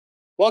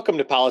Welcome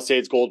to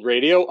Palisades Gold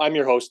Radio. I'm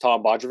your host,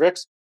 Tom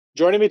Bodrovics.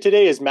 Joining me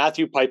today is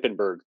Matthew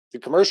Piepenburg, the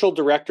commercial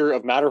director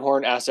of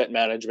Matterhorn Asset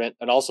Management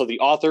and also the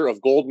author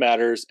of Gold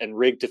Matters and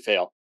Rigged to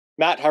Fail.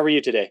 Matt, how are you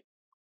today?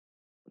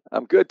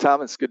 I'm good,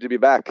 Tom. It's good to be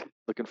back.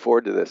 Looking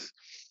forward to this.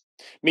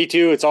 Me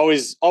too. It's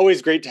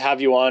always great to have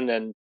you on.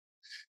 And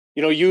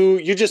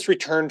you just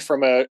returned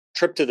from a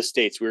trip to the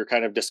States. We were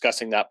kind of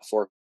discussing that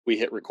before we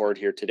hit record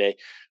here today.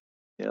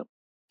 Yeah.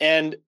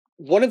 And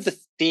one of the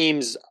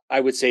themes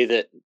I would say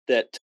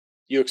that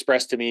you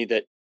expressed to me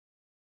that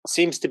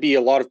seems to be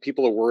a lot of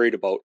people are worried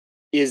about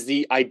is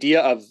the idea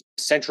of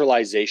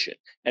centralization.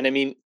 And I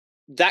mean,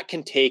 that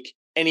can take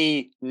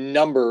any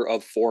number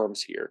of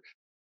forms here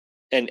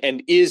and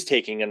is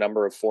taking a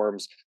number of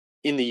forms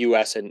in the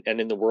US and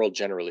in the world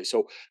generally.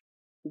 So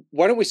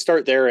why don't we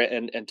start there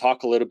and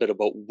talk a little bit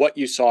about what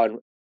you saw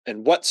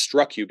and what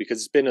struck you, because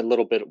it's been a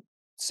little bit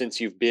since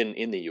you've been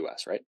in the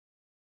US, right?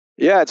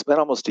 Yeah, it's been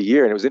almost a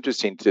year, and it was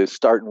interesting to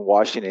start in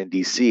Washington,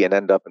 D.C. and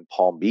end up in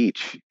Palm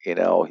Beach,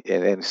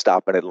 and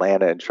stop in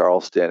Atlanta and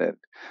Charleston and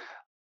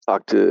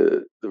talk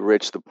to the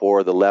rich, the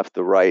poor, the left,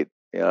 the right,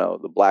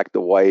 the black,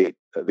 the white,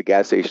 the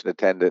gas station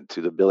attendant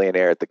to the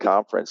billionaire at the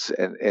conference,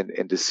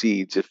 and to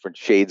see different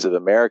shades of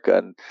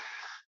America.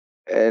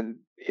 And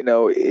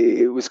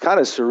it was kind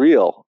of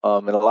surreal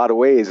in a lot of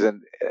ways.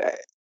 And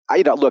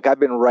look, I've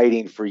been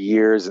writing for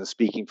years and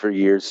speaking for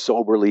years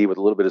soberly with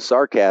a little bit of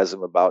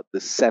sarcasm about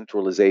the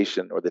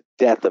centralization or the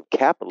death of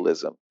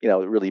capitalism. It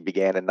really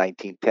began in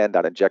 1910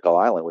 down in Jekyll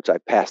Island, which I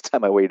passed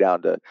on my way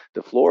down to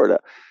Florida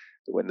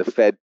when the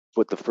Fed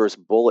put the first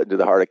bullet into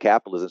the heart of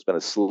capitalism. It's been a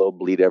slow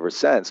bleed ever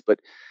since. But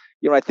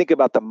I think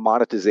about the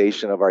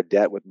monetization of our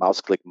debt with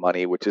mouse click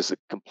money, which is a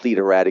complete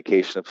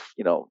eradication of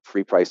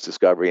free price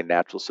discovery and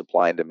natural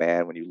supply and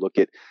demand. When you look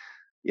at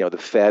the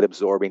Fed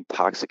absorbing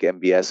toxic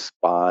MBS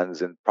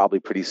bonds, and probably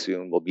pretty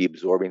soon will be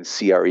absorbing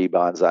CRE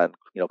bonds on,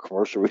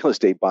 commercial real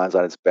estate bonds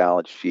on its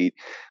balance sheet.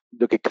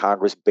 Look at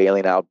Congress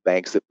bailing out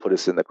banks that put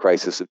us in the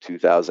crisis of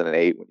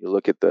 2008. When you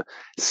look at the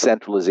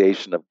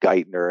centralization of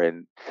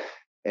Geithner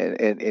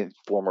and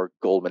former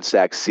Goldman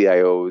Sachs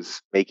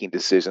CIOs making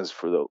decisions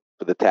for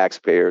the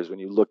taxpayers. When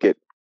you look at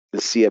the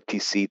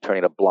CFTC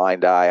turning a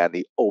blind eye on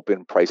the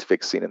open price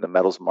fixing in the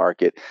metals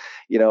market,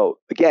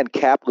 again,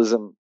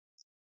 capitalism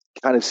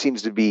kind of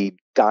seems to be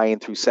dying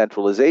through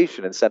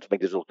centralization, and central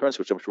bank digital currency,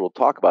 which I'm sure we'll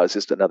talk about, is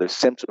just another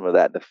symptom of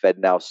that. And the Fed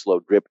now slow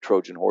drip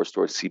Trojan horse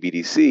towards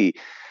CBDC.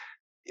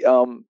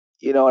 And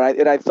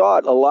I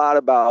thought a lot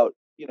about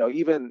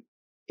even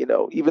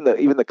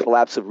the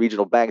collapse of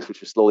regional banks,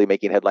 which are slowly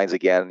making headlines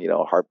again.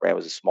 Heartbrand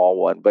was a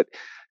small one, but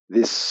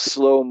this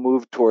slow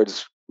move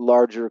towards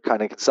larger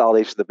kind of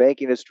consolidation of the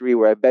banking industry,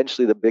 where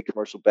eventually the big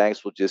commercial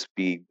banks will just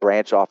be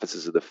branch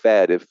offices of the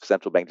Fed if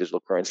central bank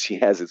digital currency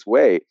has its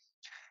way.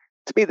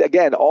 To me,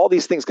 again, all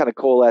these things kind of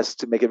coalesce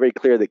to make it very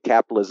clear that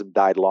capitalism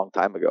died a long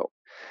time ago.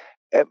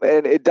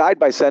 And it died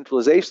by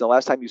centralization. The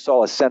last time you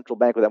saw a central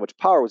bank with that much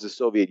power was the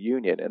Soviet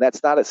Union. And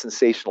that's not a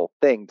sensational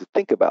thing to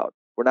think about.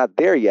 We're not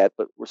there yet,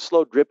 but we're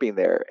slow dripping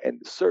there. And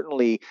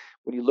certainly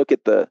when you look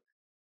at the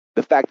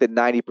fact that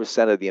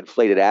 90% of the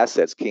inflated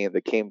assets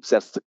that came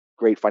since the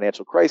great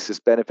financial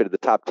crisis benefited the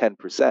top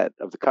 10%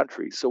 of the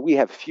country. So we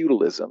have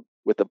feudalism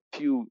with a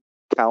few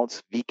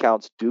counts,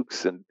 viscounts,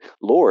 dukes, and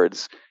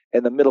lords,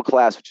 and the middle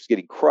class, which is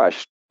getting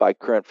crushed by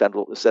current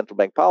central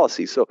bank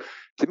policy. So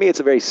to me, it's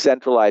a very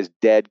centralized,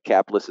 dead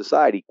capitalist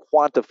society,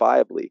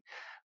 quantifiably.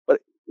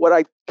 But what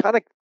I kind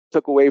of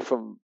took away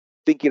from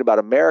thinking about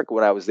America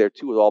when I was there,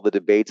 too, with all the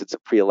debates, it's a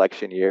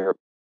pre-election year,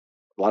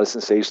 a lot of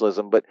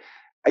sensationalism, but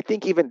I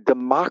think even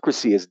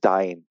democracy is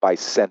dying by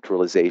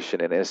centralization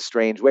in a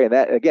strange way. And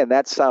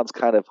that sounds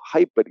kind of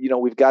hype, but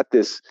we've got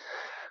this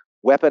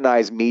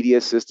weaponized media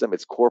system.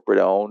 It's corporate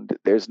owned.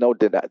 There's no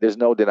denying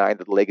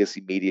that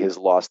legacy media has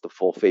lost the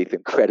full faith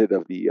and credit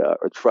of the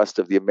or trust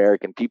of the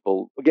American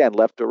people. Again,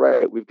 left or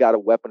right, we've got a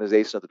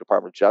weaponization of the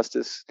Department of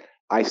Justice.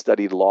 I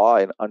studied law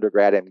in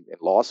undergrad and in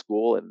law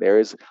school, and there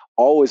is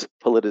always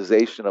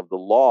politicization of the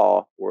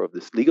law or of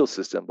this legal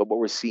system. But what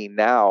we're seeing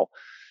now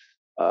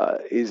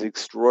is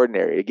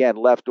extraordinary. Again,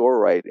 left or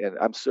right, and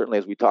I'm certainly,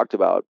 as we talked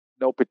about,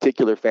 no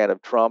particular fan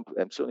of Trump,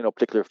 and certainly no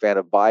particular fan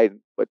of Biden.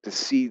 But to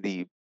see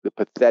the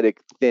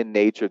pathetic, thin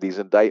nature of these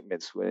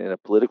indictments in a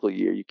political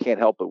year, you can't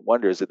help but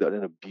wonder, is it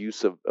an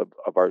abuse of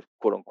our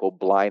quote-unquote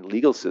blind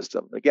legal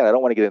system? Again, I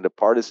don't want to get into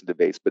partisan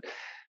debates, but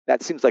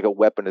that seems like a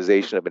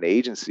weaponization of an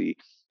agency.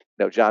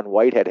 John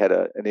Whitehead had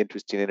an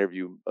interesting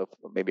interview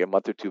maybe a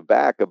month or two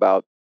back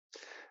about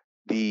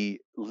the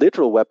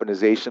literal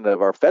weaponization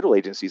of our federal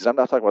agencies. I'm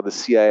not talking about the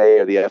CIA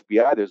or the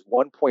FBI. There's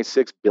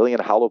 1.6 billion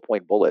hollow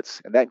point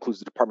bullets, and that includes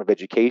the Department of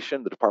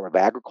Education, the Department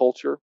of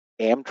Agriculture,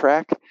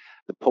 Amtrak,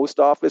 the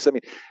post office. I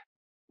mean,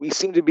 we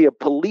seem to be a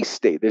police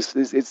state. It's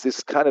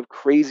this kind of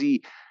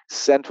crazy,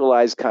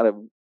 centralized kind of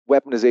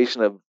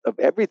weaponization of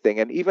everything.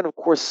 And even, of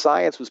course,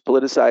 science was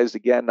politicized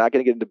again. Not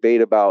going to get into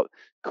debate about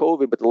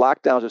COVID, but the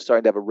lockdowns are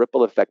starting to have a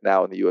ripple effect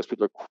now in the US.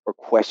 People are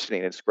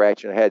questioning and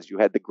scratching their heads. You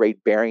had the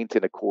Great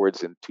Barrington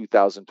Accords in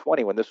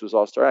 2020 when this was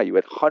all started out. You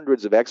had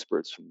hundreds of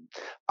experts from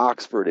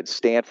Oxford and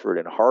Stanford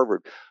and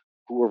Harvard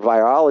who were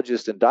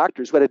virologists and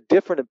doctors who had a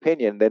different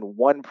opinion than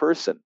one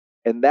person.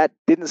 And that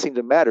didn't seem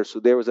to matter. So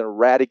there was an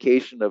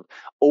eradication of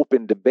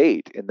open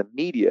debate in the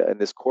media and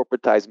this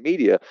corporatized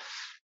media.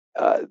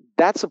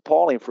 That's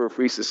appalling for a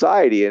free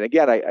society. And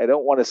again, I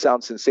don't want to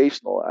sound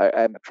sensational.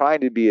 I'm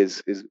trying to be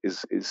as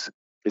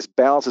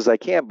balanced as I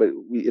can. But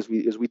as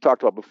we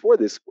talked about before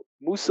this,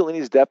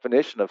 Mussolini's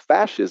definition of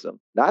fascism,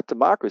 not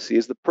democracy,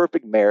 is the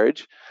perfect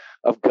marriage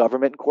of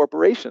government and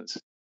corporations.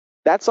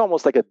 That's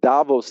almost like a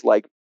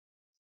Davos-like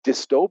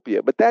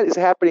dystopia. But that is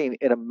happening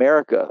in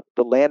America,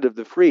 the land of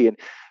the free. And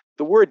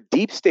the word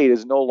deep state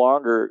is no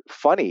longer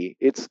funny.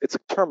 It's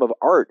a term of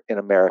art in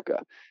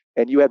America.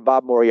 And you had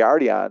Bob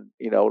Moriarty on,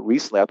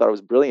 recently. I thought it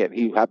was brilliant.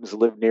 He happens to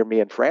live near me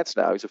in France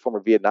now. He's a former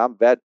Vietnam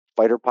vet,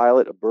 fighter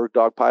pilot, a bird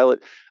dog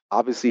pilot.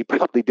 Obviously, he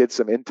probably did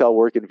some intel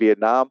work in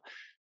Vietnam.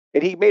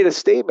 And he made a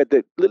statement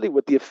that literally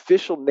what the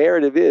official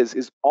narrative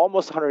is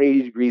almost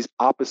 180 degrees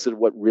opposite of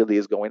what really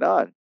is going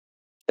on.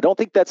 I don't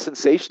think that's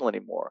sensational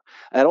anymore.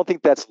 I don't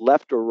think that's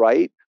left or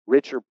right,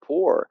 rich or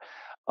poor.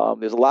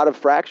 There's a lot of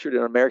fractured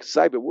in American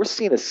society, but we're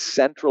seeing a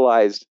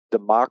centralized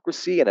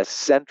democracy and a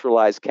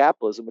centralized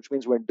capitalism, which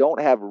means we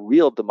don't have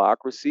real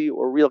democracy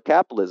or real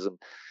capitalism.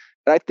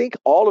 And I think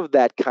all of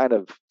that kind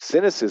of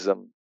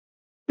cynicism,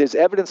 there's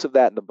evidence of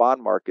that in the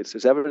bond markets.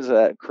 There's evidence of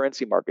that in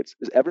currency markets.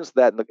 There's evidence of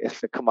that in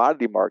the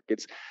commodity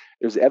markets.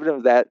 There's evidence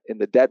of that in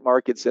the debt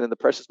markets and in the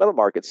precious metal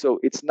markets. So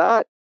it's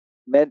not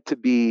meant to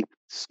be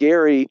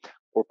scary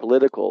or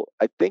political.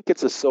 I think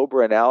it's a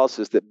sober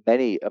analysis that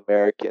many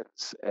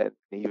Americans and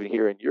even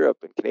here in Europe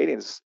and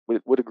Canadians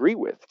would agree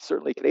with.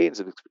 Certainly Canadians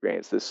have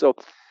experienced this. So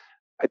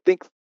I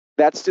think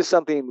that's just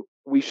something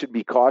we should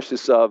be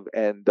cautious of.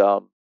 And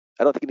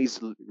I don't think it needs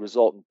to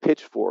result in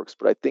pitchforks,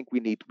 but I think we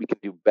can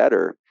do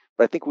better.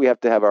 But I think we have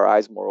to have our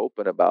eyes more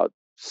open about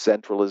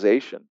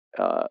centralization.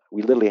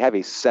 We literally have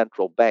a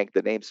central bank.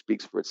 The name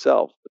speaks for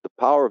itself. But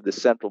the power of the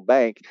central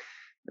bank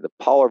and the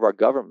power of our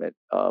government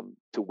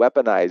to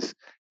weaponize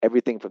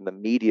everything from the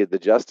media, the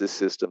justice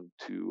system,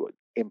 to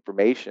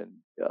information,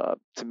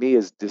 to me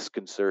is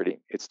disconcerting.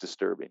 It's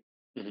disturbing.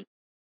 Mm-hmm.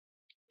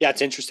 Yeah,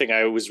 it's interesting.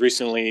 I was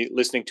recently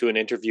listening to an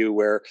interview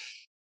where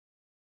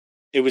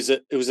it was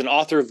an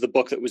author of the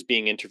book that was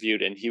being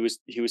interviewed, and he was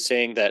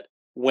saying that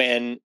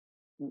when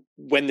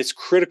this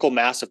critical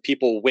mass of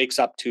people wakes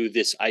up to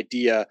this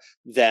idea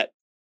that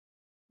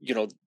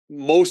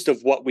most of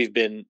what we've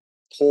been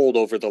told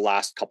over the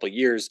last couple of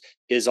years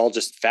is all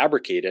just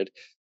fabricated,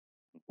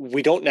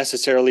 we don't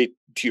necessarily,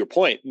 to your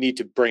point, need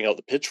to bring out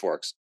the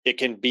pitchforks. It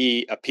can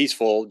be a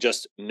peaceful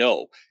just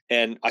no.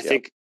 And I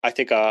think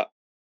a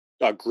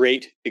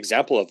great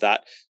example of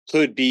that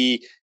could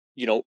be,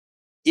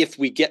 if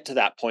we get to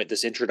that point,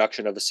 this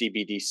introduction of a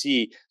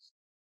CBDC,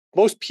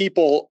 most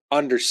people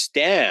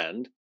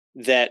understand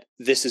that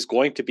this is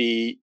going to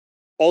be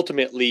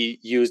ultimately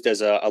used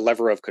as a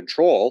lever of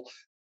control,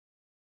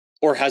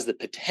 or has the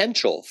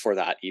potential for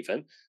that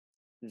even.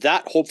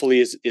 That hopefully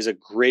is a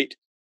great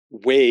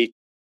way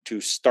to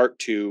start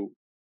to,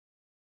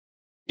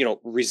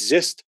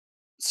 resist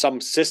some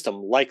system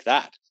like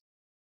that.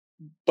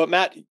 But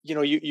Matt,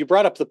 you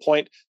brought up the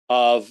point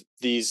of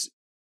these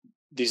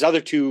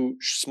other two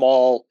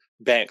small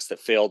banks that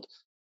failed,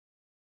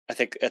 I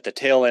think, at the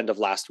tail end of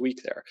last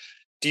week there.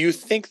 Do you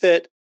think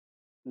that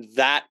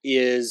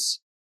is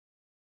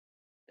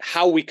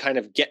how we kind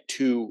of get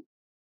to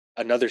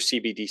another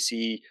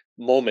CBDC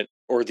moment,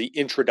 or the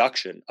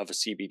introduction of a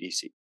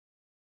CBDC?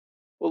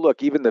 Well,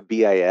 look, even the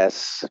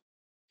BIS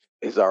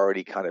has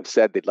already kind of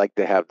said they'd like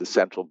to have the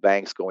central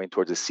banks going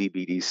towards a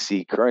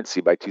CBDC currency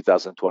by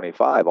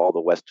 2025, all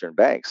the Western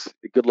banks.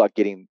 Good luck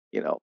getting,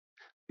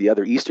 the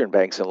other Eastern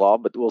banks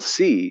involved, but we'll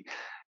see.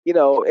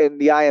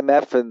 And the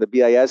IMF and the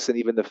BIS and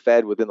even the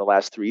Fed within the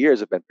last 3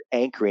 years have been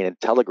anchoring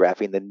and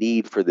telegraphing the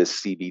need for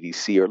this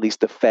CBDC, or at least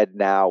the Fed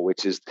now,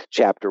 which is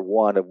chapter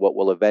one of what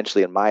will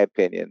eventually, in my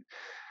opinion,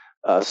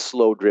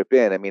 slow drip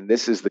in. I mean,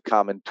 this is the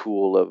common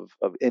tool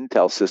of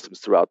intel systems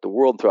throughout the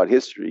world and throughout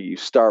history. You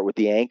start with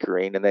the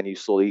anchoring, and then you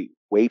slowly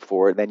wait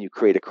for it, and then you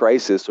create a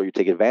crisis, or you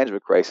take advantage of a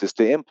crisis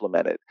to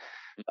implement it.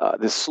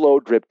 This slow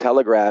drip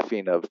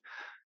telegraphing of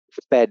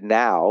Fed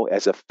now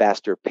as a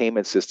faster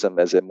payment system,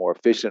 as a more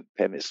efficient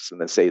payment system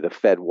than, say, the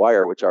Fed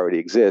wire, which already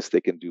exists. They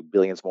can do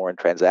billions more in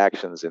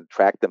transactions and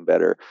track them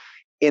better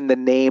in the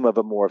name of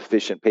a more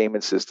efficient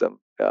payment system,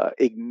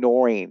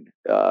 ignoring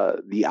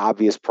the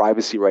obvious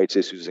privacy rights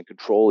issues and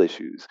control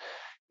issues.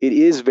 It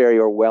is very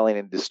Orwellian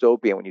and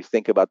dystopian when you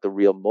think about the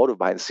real motive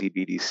behind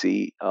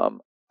CBDC.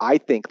 I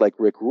think, like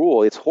Rick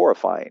Rule, it's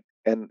horrifying.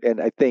 And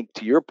I think,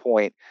 to your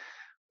point,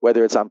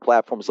 whether it's on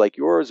platforms like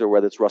yours or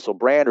whether it's Russell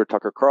Brand or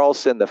Tucker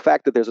Carlson, the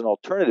fact that there's an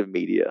alternative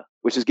media,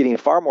 which is getting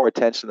far more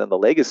attention than the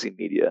legacy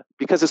media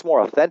because it's more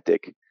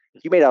authentic.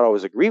 You may not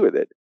always agree with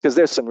it because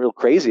there's some real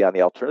crazy on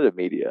the alternative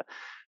media.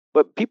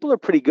 but people are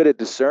pretty good at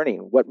discerning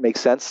what makes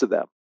sense to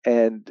them.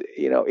 And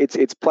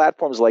it's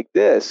platforms like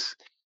this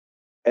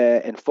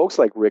and folks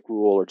like Rick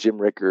Rule or Jim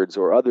Rickards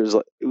or others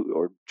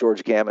or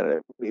George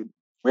Gammon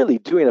really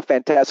doing a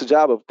fantastic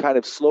job of kind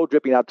of slow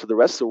dripping out to the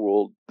rest of the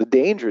world the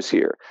dangers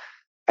here.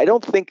 I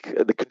don't think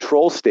the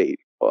control state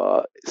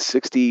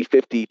 60,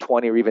 50,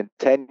 20, or even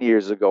 10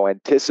 years ago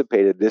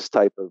anticipated this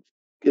type of,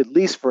 at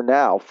least for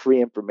now,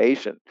 free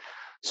information.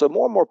 So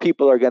more and more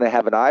people are going to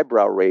have an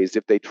eyebrow raised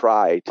if they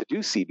try to do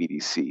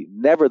CBDC.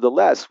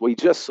 Nevertheless, we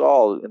just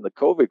saw in the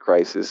COVID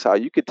crisis how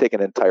you could take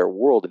an entire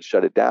world and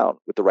shut it down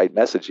with the right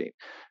messaging.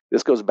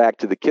 This goes back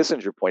to the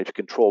Kissinger point. If you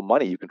control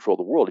money, you control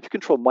the world. If you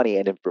control money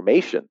and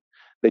information,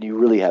 then you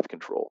really have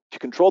control. If you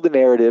control the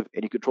narrative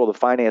and you control the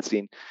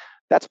financing,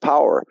 that's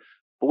power.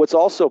 But what's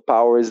also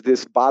power is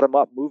this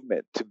bottom-up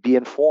movement to be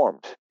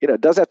informed.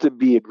 It doesn't have to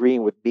be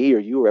agreeing with me or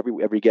you or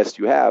every guest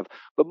you have,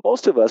 but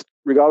most of us,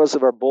 regardless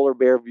of our bull or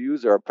bear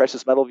views, or our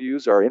precious metal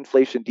views, or our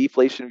inflation,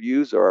 deflation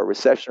views, or our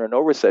recession or no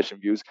recession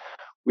views,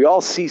 we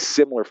all see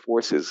similar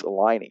forces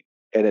aligning,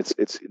 and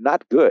it's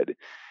not good.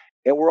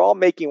 And we're all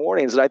making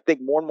warnings. And I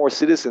think more and more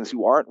citizens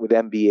who aren't with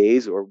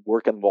MBAs or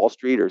work on Wall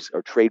Street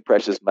or trade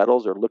precious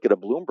metals or look at a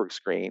Bloomberg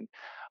screen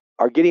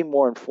are getting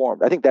more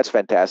informed. I think that's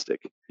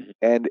fantastic. Mm-hmm.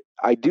 And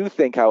I do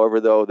think, however,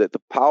 though, that the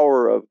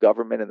power of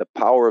government and the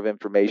power of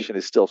information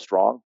is still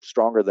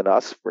stronger than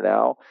us for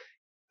now.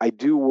 I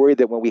do worry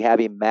that when we have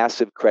a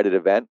massive credit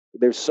event,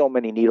 there's so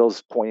many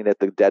needles pointing at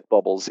the debt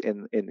bubbles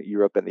in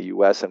Europe and the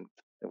US, and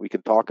we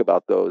can talk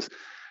about those.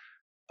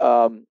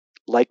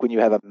 Like when you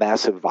have a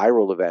massive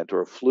viral event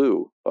or a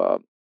flu,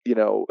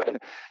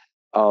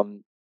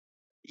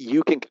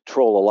 you can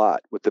control a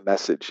lot with the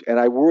message.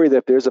 And I worry that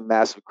if there's a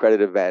massive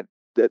credit event,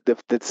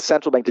 the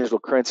central bank digital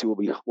currency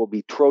will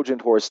be Trojan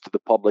horse to the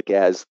public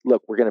as,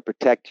 look, we're going to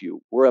protect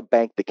you. We're a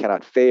bank that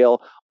cannot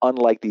fail,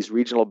 unlike these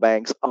regional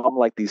banks,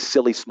 unlike these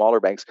silly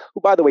smaller banks,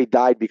 who, by the way,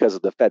 died because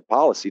of the Fed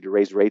policy to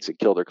raise rates and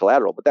kill their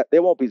collateral. But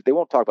they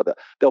won't talk about that.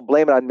 They'll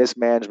blame it on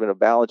mismanagement of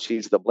balance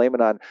sheets. They'll blame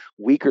it on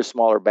weaker,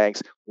 smaller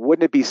banks.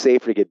 Wouldn't it be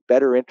safer to get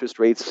better interest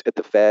rates at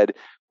the Fed?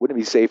 Wouldn't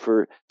it be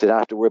safer to not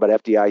have to worry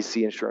about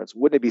FDIC insurance?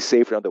 Wouldn't it be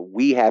safer now that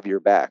we have your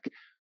back?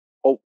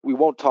 Oh, we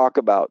won't talk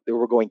about that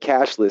we're going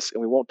cashless, and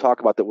we won't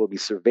talk about that we'll be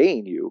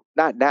surveying you.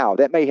 Not now.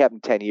 That may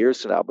happen 10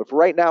 years from now. But for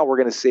right now, we're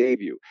going to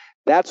save you.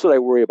 That's what I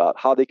worry about,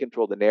 how they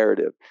control the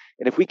narrative.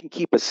 And if we can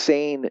keep a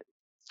sane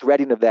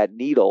threading of that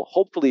needle,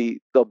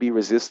 hopefully there'll be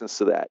resistance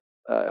to that.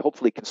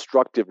 Hopefully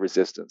constructive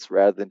resistance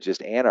rather than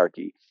just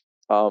anarchy.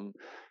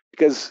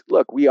 Because,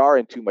 look, we are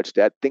in too much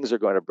debt. Things are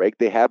going to break.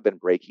 They have been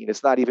breaking.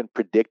 It's not even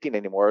predicting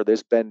anymore.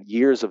 There's been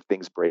years of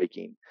things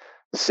breaking.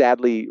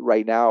 Sadly,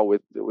 right now,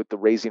 with the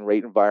raising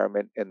rate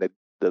environment and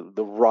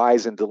the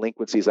rise in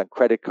delinquencies on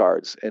credit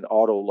cards and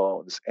auto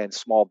loans and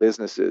small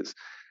businesses,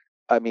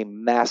 I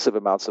mean, massive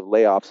amounts of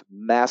layoffs,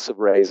 massive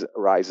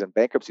rise in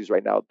bankruptcies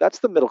right now.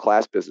 That's the middle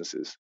class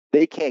businesses.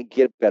 They can't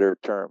get better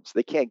terms.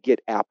 They can't get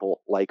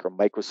Apple-like or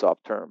Microsoft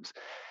terms.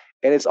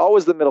 And it's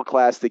always the middle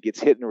class that gets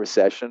hit in a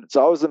recession. It's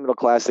always the middle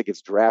class that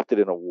gets drafted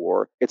in a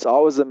war. It's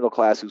always the middle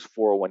class whose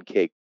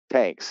 401k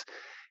tanks.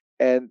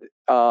 And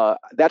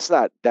that's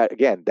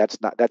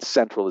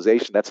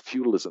centralization. That's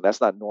feudalism. That's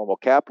not normal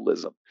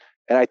capitalism.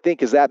 And I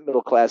think as that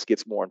middle class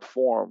gets more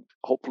informed,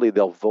 hopefully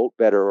they'll vote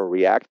better or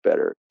react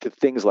better to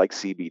things like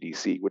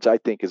CBDC, which I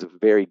think is a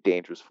very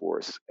dangerous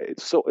force.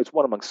 It's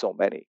one among so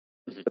many.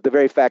 Mm-hmm. But the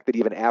very fact that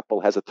even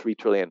Apple has a $3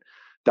 trillion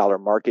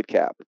market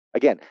cap,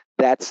 again,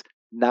 that's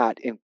not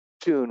in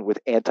tune with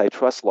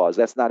antitrust laws.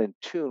 That's not in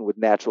tune with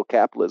natural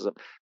capitalism.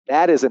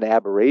 That is an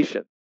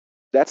aberration.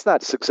 That's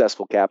not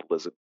successful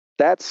capitalism.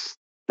 That's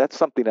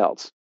something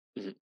else.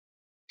 Mm-hmm.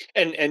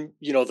 And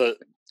the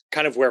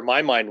kind of where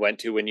my mind went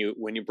to when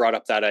you brought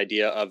up that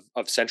idea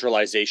of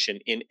centralization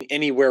in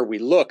anywhere we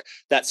look,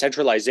 that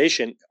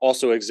centralization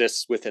also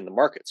exists within the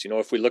markets.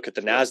 If we look at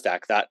the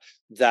NASDAQ,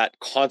 that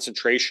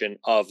concentration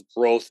of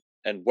growth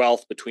and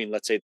wealth between,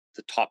 let's say,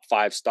 the top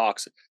 5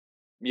 stocks.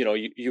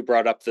 You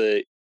brought up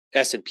the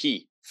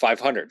S&P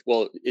 500.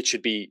 Well, it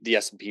should be the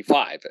S&P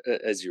 5,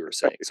 as you were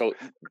saying. So,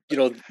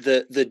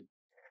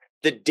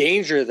 the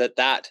danger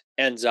that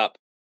ends up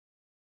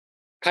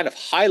kind of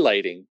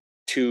highlighting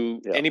to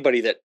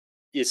anybody that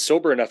is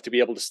sober enough to be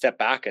able to step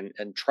back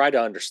and try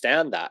to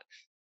understand that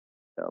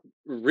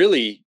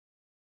really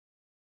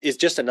is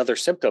just another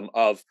symptom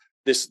of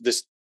this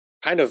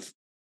kind of,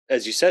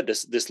 as you said,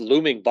 this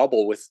looming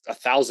bubble with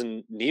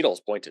 1,000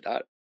 needles pointed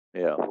at it.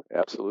 Yeah,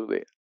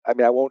 absolutely. I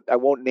mean, I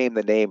won't name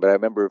the name, but I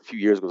remember a few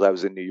years ago, I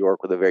was in New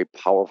York with a very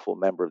powerful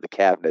member of the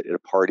cabinet at a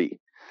party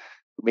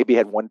who maybe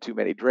had one too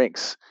many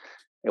drinks.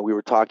 And we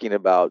were talking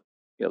about,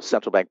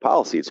 central bank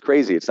policy. It's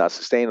crazy. It's not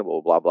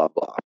sustainable, blah, blah,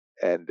 blah.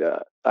 And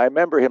I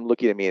remember him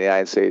looking at me in the eye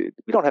and say,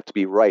 we don't have to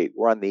be right.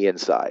 We're on the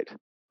inside.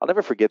 I'll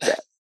never forget that.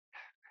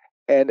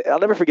 And I'll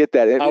never forget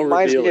that. It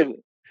reminds me of,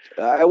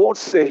 I won't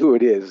say who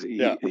it is.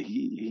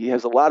 He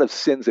has a lot of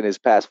sins in his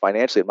past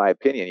financially, in my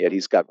opinion, yet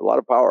he's got a lot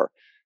of power.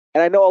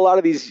 And I know a lot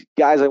of these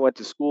guys I went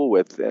to school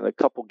with, and a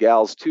couple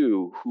gals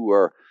too, who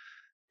are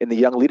in the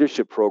young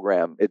leadership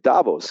program at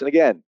Davos. And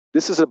again,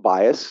 this is a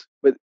bias,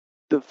 but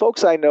the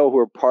folks I know who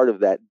are part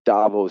of that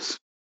Davos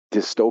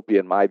dystopia,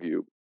 in my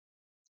view,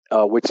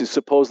 which is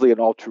supposedly an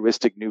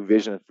altruistic new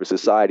vision for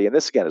society. And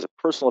this, again, is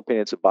a personal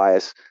opinion, it's a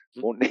bias,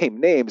 won't name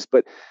names,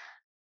 but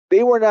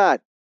they were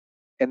not,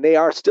 and they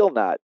are still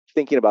not,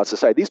 thinking about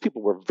society. These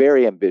people were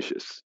very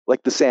ambitious,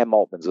 like the Sam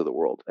Altmans of the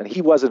world. And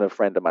he wasn't a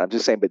friend of mine. I'm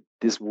just saying, but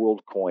this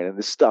WorldCoin and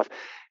this stuff,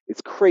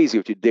 it's crazy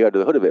if you dig under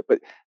the hood of it. But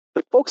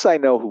the folks I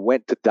know who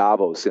went to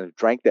Davos and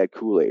drank that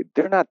Kool-Aid,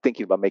 they're not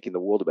thinking about making the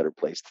world a better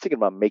place. They're thinking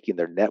about making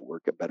their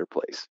network a better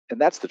place. And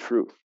that's the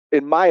truth.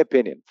 In my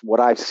opinion, from what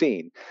I've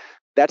seen,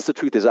 that's the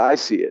truth as I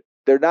see it.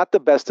 They're not the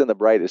best and the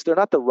brightest. They're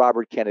not the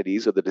Robert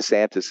Kennedys or the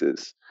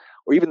DeSantises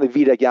or even the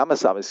Vivek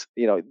Ramaswamis.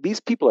 These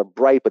people are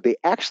bright, but they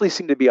actually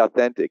seem to be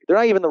authentic. They're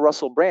not even the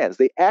Russell Brands.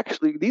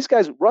 These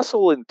guys,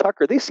 Russell and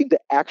Tucker, they seem to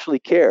actually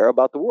care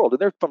about the world, and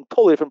they're from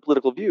totally different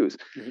political views.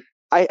 Mm-hmm.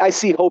 I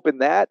see hope in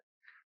that.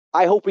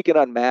 I hope we can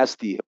unmask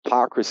the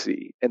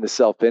hypocrisy and the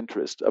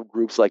self-interest of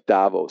groups like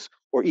Davos,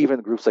 or even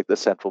groups like the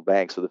central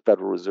banks or the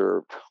Federal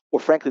Reserve, or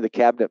frankly, the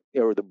cabinet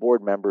or the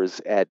board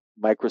members at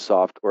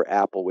Microsoft or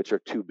Apple, which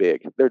are too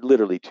big. They're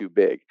literally too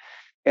big.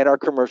 And our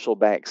commercial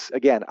banks.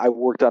 Again, I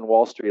worked on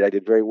Wall Street. I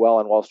did very well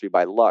on Wall Street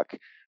by luck.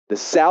 The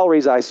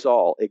salaries I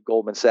saw at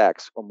Goldman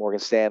Sachs or Morgan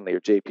Stanley or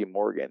JP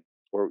Morgan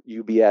or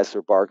UBS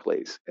or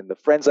Barclays, and the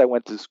friends I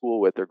went to school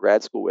with or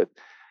grad school with,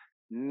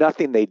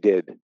 nothing they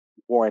did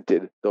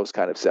warranted those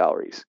kind of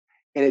salaries.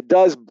 And it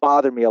does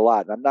bother me a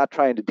lot. And I'm not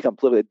trying to become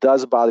political. It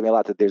does bother me a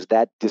lot that there's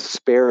that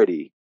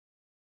disparity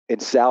in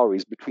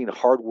salaries between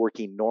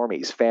hardworking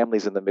normies,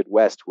 families in the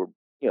Midwest who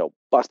are,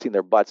 busting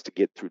their butts to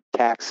get through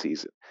tax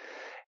season,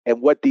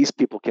 and what these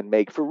people can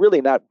make for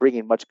really not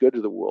bringing much good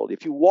to the world.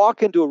 If you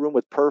walk into a room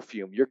with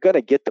perfume, you're going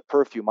to get the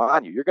perfume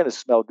on you. You're going to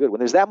smell good. When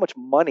there's that much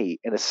money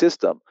in a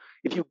system,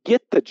 if you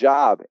get the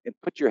job and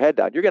put your head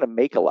down, you're going to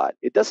make a lot.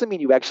 It doesn't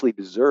mean you actually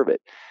deserve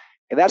it.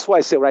 And that's why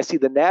I say when I see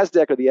the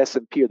NASDAQ or the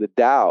S&P or the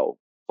Dow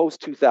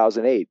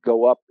post-2008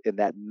 go up in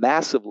that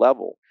massive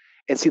level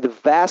and see the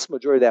vast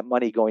majority of that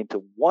money going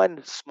to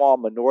one small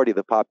minority of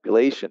the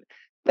population,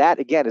 that,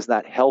 again, is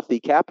not healthy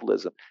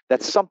capitalism.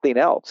 That's something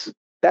else.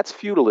 That's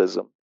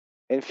feudalism.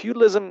 And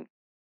feudalism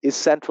is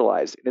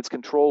centralized and it's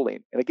controlling.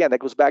 And again, that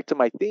goes back to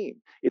my theme.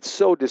 It's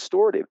so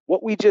distorted.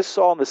 What we just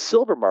saw in the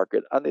silver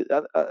market on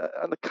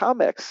the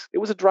COMEX, it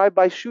was a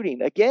drive-by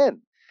shooting.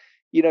 Again,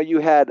 you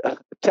had a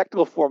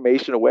technical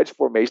formation, a wedge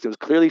formation. It was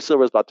clearly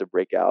silver was about to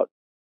break out.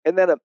 And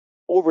then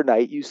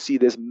overnight, you see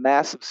this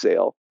massive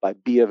sale by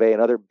B of A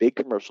and other big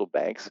commercial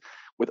banks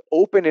with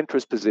open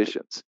interest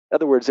positions. In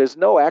other words, there's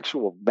no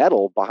actual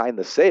metal behind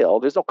the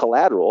sale. There's no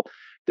collateral.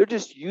 They're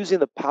just using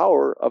the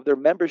power of their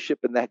membership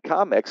in that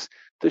COMEX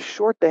to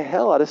short the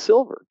hell out of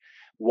silver.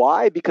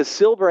 Why? Because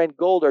silver and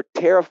gold are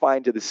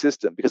terrifying to the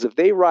system. Because if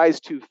they rise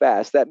too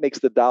fast, that makes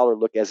the dollar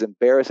look as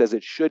embarrassed as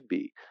it should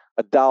be.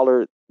 A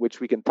dollar, which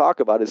we can talk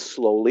about, is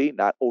slowly,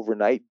 not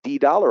overnight,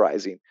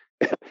 de-dollarizing.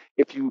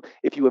 If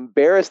you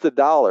embarrass the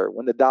dollar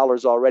when the dollar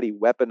is already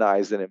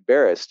weaponized and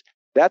embarrassed,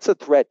 that's a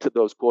threat to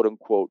those quote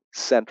unquote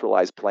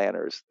centralized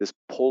planners, this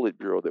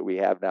Politburo that we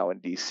have now in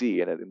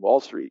DC and in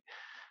Wall Street.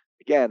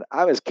 Again,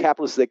 I'm as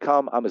capitalist as they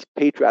come. I'm as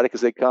patriotic as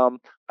they come.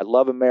 I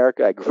love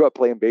America. I grew up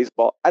playing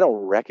baseball. I don't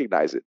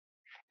recognize it.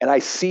 And I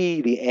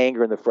see the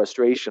anger and the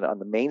frustration on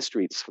the main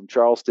streets from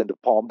Charleston to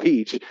Palm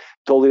Beach,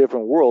 totally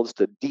different worlds,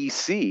 to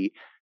DC.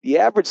 The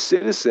average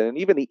citizen,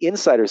 even the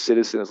insider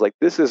citizen, is like,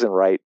 this isn't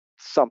right.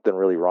 Something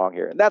really wrong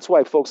here. And that's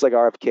why folks like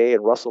RFK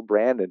and Russell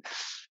Brand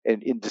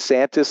and in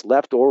DeSantis,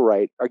 left or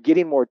right, are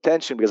getting more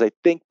attention because I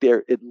think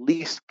they're at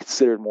least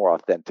considered more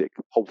authentic,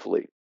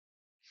 hopefully.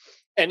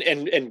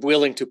 And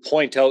willing to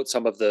point out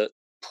some of the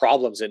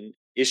problems and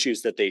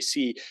issues that they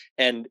see,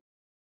 and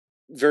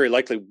very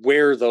likely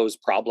where those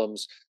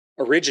problems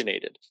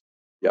originated.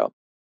 Yeah.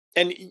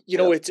 And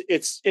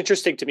it's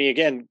interesting to me,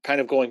 again,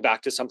 kind of going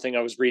back to something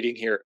I was reading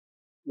here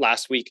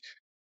last week,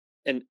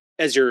 and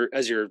as you're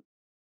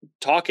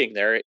talking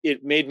there,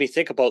 it made me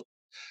think about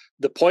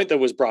the point that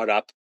was brought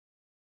up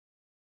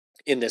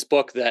in this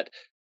book, that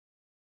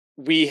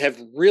we have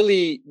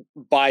really,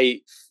 by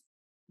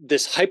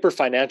this hyper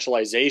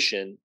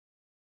financialization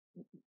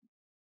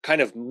kind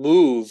of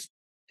move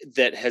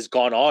that has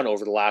gone on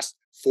over the last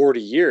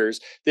 40 years,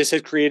 this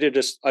has created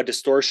a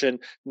distortion,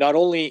 not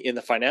only in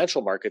the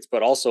financial markets,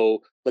 but also,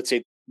 let's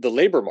say, the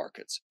labor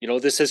markets.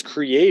 This has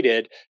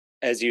created,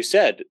 as you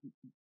said,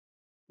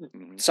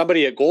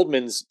 somebody at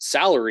Goldman's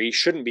salary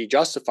shouldn't be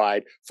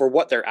justified for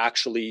what they're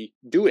actually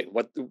doing,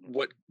 what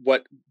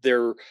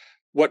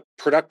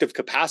productive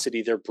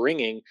capacity they're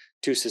bringing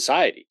to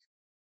society.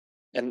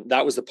 And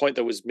that was the point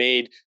that was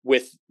made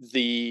with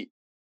the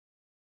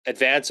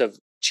advance of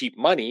cheap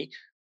money,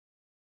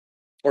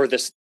 or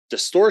this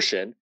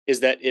distortion, is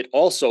that it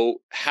also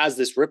has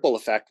this ripple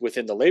effect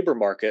within the labor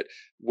market,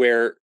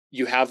 where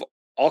you have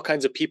all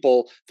kinds of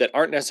people that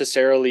aren't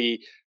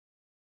necessarily,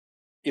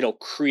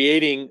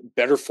 creating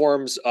better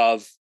forms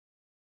of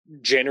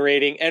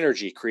generating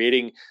energy,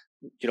 creating,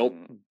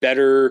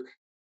 better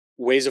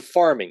ways of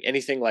farming,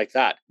 anything like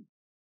that.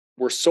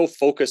 we're so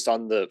focused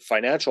on the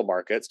financial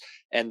markets,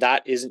 and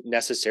that isn't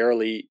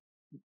necessarily,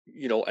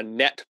 a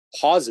net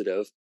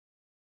positive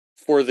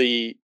for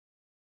the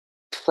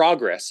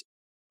progress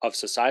of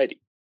society.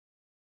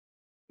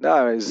 No,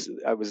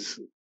 I was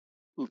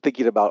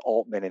thinking about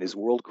Altman and his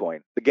WorldCoin.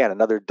 Again,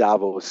 another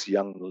Davos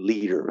young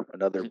leader,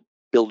 another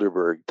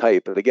Bilderberg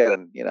type. But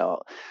again, we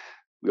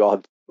all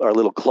have our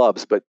little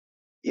clubs, but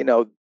you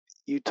know,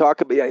 you talk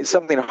about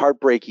something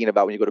heartbreaking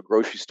about when you go to a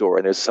grocery store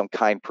and there's some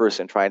kind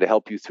person trying to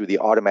help you through the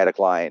automatic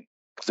line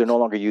because they're no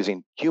longer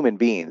using human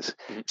beings.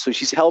 Mhm. So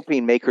she's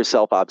helping make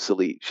herself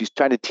obsolete. She's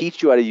trying to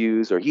teach you how to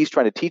use, or he's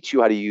trying to teach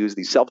you how to use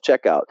the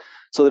self-checkout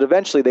so that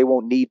eventually they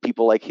won't need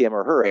people like him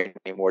or her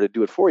anymore to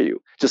do it for you.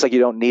 Just like you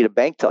don't need a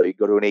bank teller, you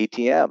go to an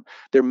ATM.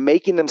 They're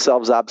making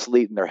themselves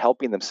obsolete and they're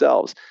helping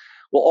themselves.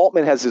 Well,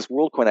 Altman has this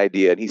WorldCoin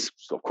idea, and he's,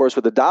 of course,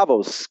 with the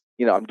Davos,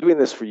 I'm doing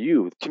this for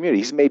you, community.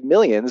 He's made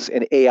millions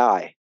in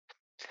AI,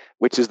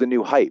 which is the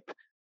new hype.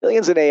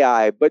 Millions in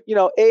AI. But,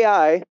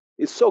 AI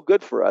is so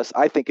good for us.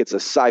 I think it's a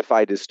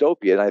sci-fi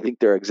dystopia, and I think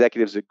there are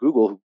executives at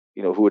Google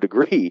who would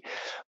agree.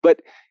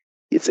 But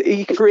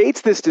he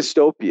creates this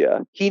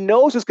dystopia. He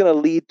knows it's going to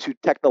lead to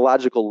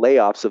technological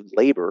layoffs of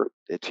labor,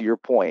 to your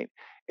point.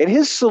 And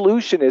his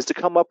solution is to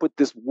come up with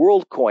this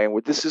WorldCoin,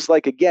 where this is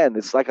like, again,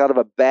 it's like out of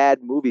a bad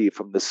movie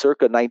from the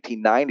circa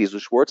 1990s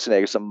with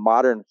Schwarzenegger, some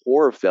modern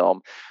horror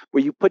film,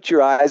 where you put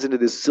your eyes into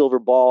this silver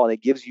ball and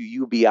it gives you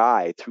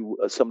UBI through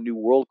some new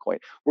WorldCoin.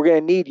 We're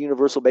going to need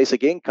universal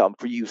basic income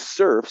for you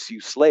serfs,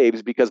 you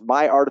slaves, because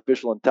my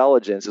artificial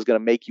intelligence is going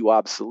to make you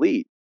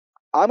obsolete.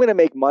 I'm going to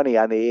make money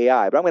on the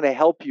AI, but I'm going to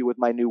help you with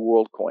my new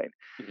WorldCoin.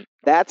 Mhm.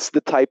 That's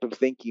the type of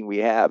thinking we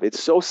have.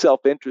 It's so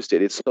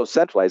self-interested. It's so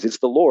centralized. It's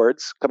the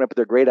lords coming up with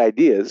their great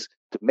ideas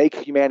to make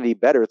humanity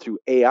better through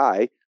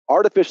AI.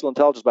 Artificial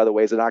intelligence, by the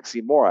way, is an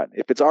oxymoron.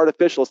 If it's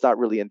artificial, it's not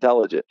really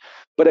intelligent.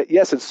 But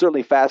yes, it's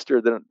certainly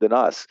faster than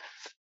us.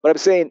 But I'm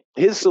saying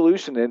his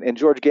solution, and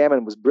George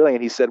Gammon was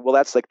brilliant. He said, well,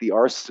 that's like the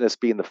arsonist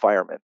being the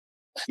fireman.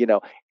 You know,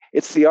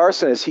 it's the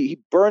arsonist. He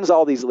burns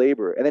all these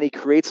labor, and then he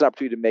creates an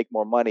opportunity to make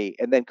more money,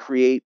 and then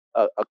create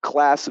a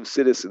class of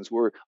citizens who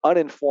are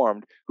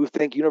uninformed, who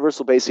think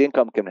universal basic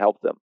income can help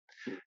them.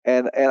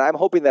 And I'm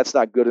hoping that's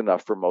not good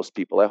enough for most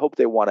people. I hope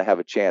they want to have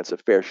a chance, a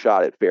fair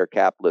shot at fair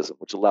capitalism,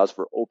 which allows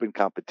for open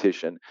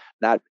competition,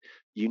 not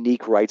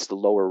unique rights to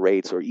lower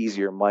rates or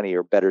easier money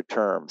or better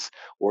terms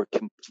or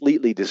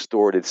completely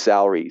distorted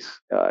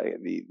salaries.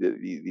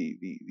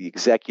 The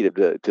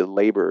executive to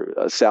labor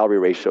salary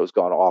ratio has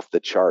gone off the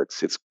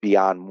charts. It's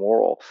beyond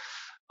moral.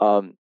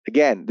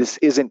 Again, this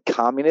isn't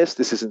communist.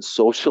 This isn't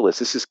socialist.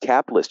 This is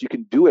capitalist. You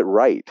can do it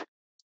right.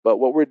 But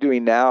what we're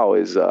doing now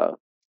is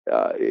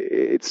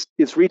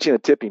it's reaching a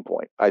tipping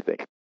point, I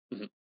think.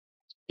 Mhm.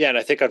 Yeah, and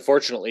I think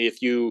unfortunately, if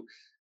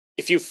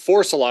you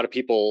force a lot of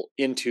people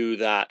into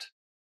that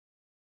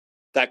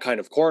kind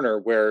of corner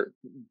where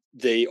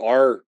they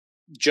are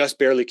just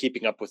barely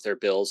keeping up with their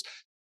bills,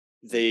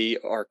 they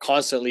are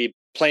constantly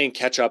playing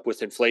catch up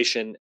with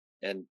inflation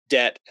and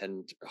debt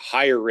and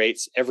higher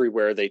rates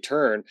everywhere they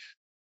turn,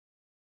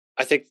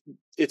 I think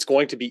it's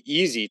going to be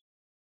easy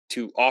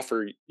to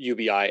offer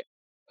UBI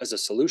as a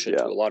solution to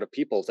Yeah, a lot of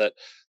people that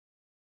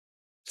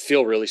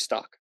feel really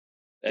stuck.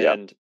 yeah,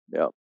 And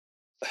yeah,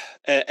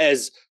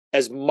 as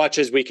much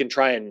as we can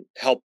try and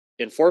help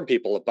inform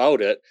people about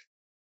it,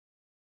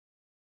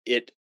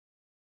 it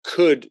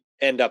could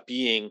end up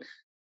being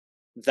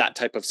that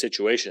type of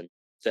situation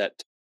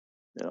that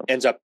yeah,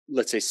 ends up,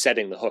 let's say,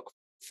 setting the hook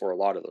for a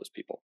lot of those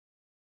people.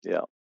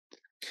 yeah,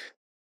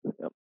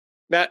 yeah.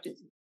 Matt,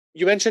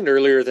 you mentioned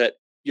earlier that,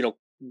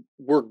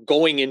 we're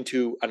going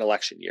into an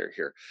election year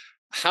here.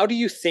 How do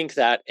you think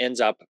that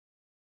ends up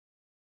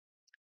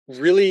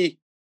really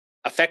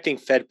affecting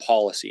Fed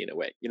policy in a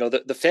way?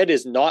 The Fed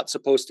is not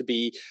supposed to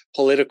be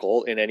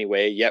political in any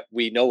way, yet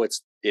we know it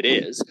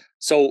is.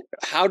 So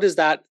how does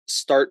that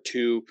start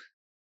to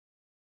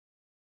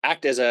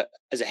act as a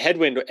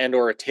headwind and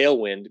or a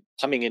tailwind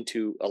coming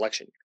into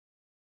election year?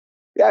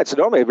 Yeah, it's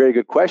normally a very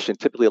good question.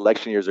 Typically,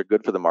 election years are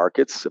good for the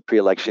markets. A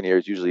pre-election year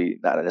is usually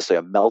not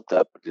necessarily a melt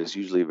up, but it's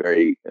usually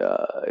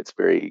it's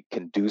very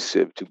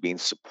conducive to being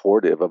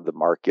supportive of the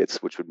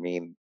markets, which would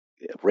mean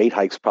rate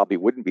hikes probably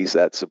wouldn't be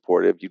that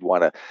supportive. You'd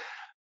want to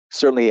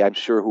certainly, I'm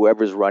sure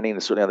whoever's running,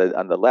 certainly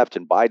on the left,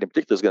 and Biden in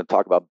particular is going to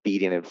talk about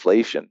beating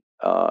inflation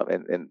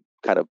and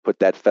kind of put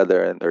that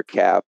feather in their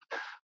cap.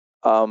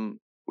 Um,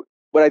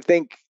 but I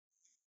think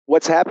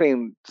what's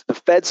happening, the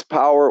Fed's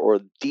power or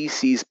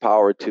DC's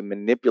power to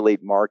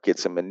manipulate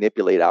markets and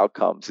manipulate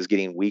outcomes is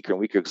getting weaker and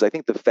weaker because I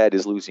think the Fed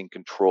is losing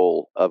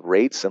control of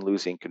rates and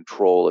losing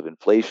control of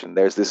inflation.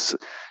 There's this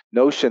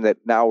notion that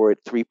now we're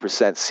at 3%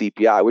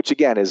 CPI, which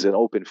again is an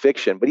open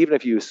fiction. But even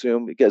if you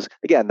assume, because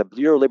again, the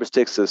Bureau of Labor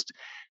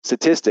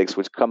Statistics,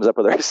 which comes up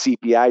with our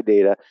CPI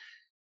data,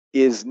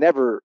 is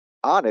never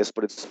honest,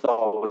 but it's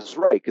always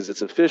right because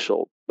it's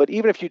official. But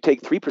even if you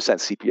take 3%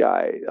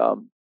 CPI,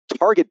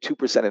 target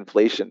 2%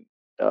 inflation,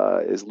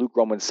 as Luke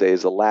Roman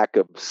says, a lack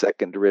of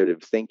second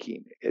derivative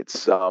thinking.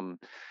 It's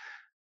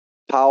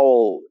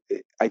Powell,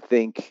 I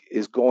think,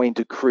 is going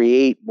to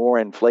create more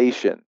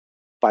inflation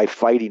by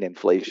fighting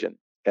inflation,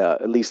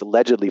 at least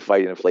allegedly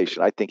fighting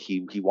inflation. I think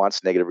he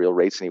wants negative real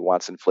rates and he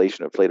wants inflation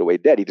to inflate away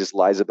debt. He just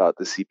lies about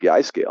the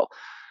CPI scale.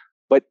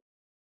 But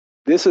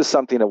this is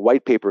something, a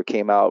white paper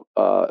came out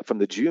from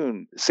the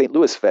June, St.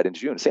 Louis Fed in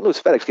June. St. Louis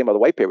Fed actually came out with a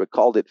white paper,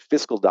 called it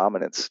fiscal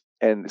dominance.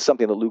 And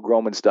something that Lou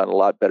Groman's done a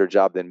lot better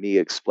job than me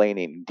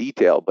explaining in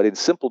detail. But in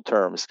simple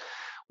terms,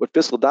 what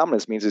fiscal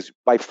dominance means is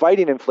by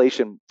fighting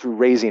inflation through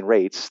raising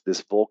rates,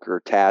 this Volcker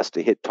task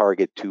to hit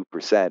target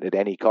 2% at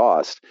any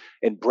cost,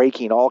 and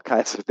breaking all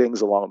kinds of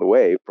things along the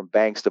way, from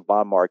banks to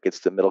bond markets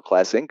to middle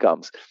class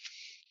incomes.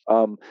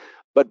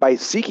 But by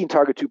seeking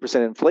target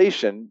 2%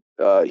 inflation,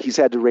 he's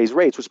had to raise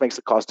rates, which makes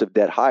the cost of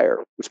debt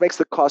higher, which makes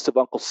the cost of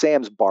Uncle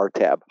Sam's bar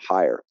tab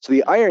higher. So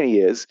the irony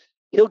is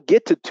he'll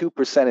get to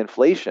 2%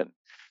 inflation,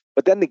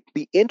 but then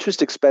the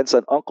interest expense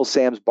on Uncle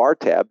Sam's bar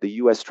tab, the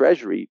U.S.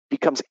 Treasury,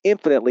 becomes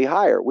infinitely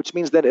higher, which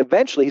means that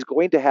eventually he's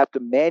going to have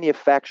to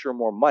manufacture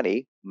more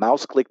money,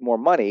 mouse click more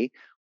money,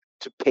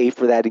 to pay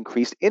for that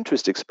increased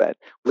interest expense,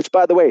 which,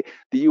 by the way,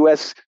 the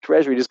U.S.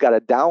 Treasury just got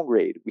a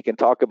downgrade. We can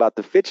talk about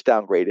the Fitch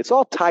downgrade. It's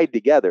all tied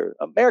together.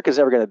 America's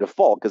never going to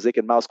default because they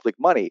can mouse click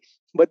money,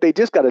 but they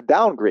just got a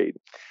downgrade.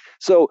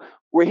 So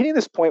we're hitting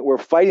this point where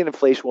fighting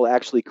inflation will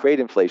actually create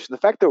inflation. The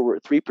fact that we're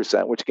at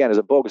 3%, which again is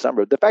a bogus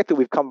number, the fact that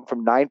we've come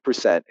from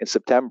 9% in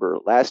September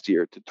last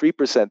year to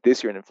 3%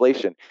 this year in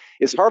inflation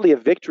is hardly a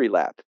victory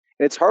lap.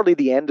 And it's hardly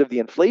the end of the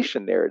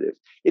inflation narrative.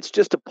 It's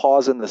just a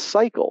pause in the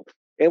cycle.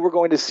 And we're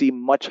going to see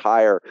much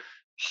higher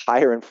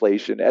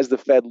inflation as the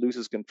Fed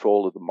loses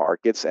control of the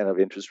markets and of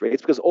interest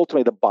rates, because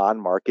ultimately the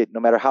bond market, no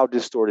matter how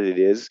distorted it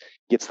is,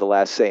 gets the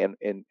last say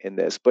in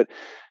this. But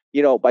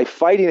by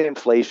fighting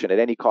inflation at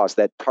any cost,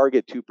 that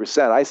target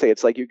 2%, I say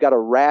it's like you've got a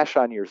rash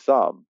on your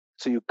thumb,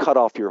 so you cut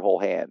off your whole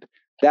hand.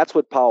 That's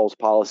what Powell's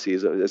policy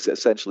is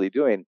essentially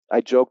doing. I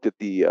joked at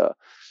the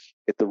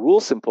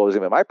Rules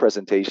Symposium in my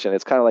presentation.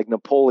 It's kind of like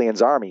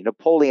Napoleon's army.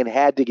 Napoleon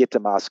had to get to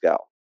Moscow.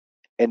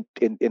 And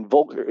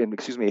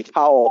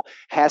Powell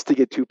has to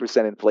get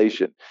 2%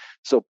 inflation.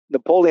 So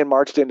Napoleon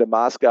marched into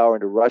Moscow or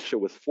into Russia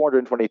with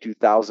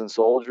 422,000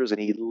 soldiers,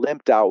 and he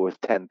limped out with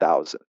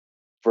 10,000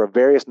 for a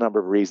various number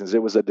of reasons.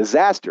 It was a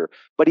disaster,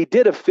 but he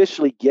did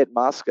officially get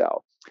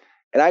Moscow.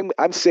 And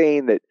I'm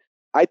saying that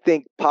I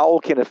think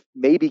Powell can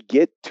maybe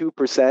get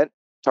 2%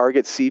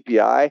 target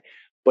CPI,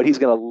 but he's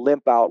going to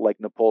limp out like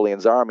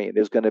Napoleon's army. And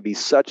there's going to be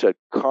such a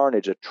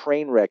carnage, a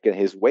train wreck in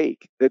his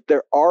wake that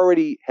there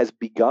already has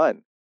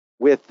begun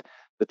with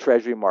the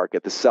Treasury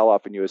market, the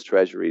sell-off in U.S.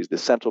 Treasuries, the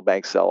central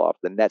bank sell-off,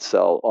 the net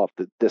sell-off,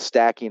 the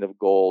stacking of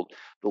gold,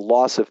 the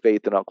loss of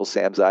faith in Uncle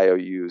Sam's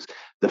IOUs,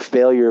 the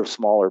failure of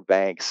smaller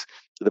banks,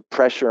 the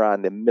pressure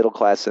on the middle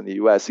class in the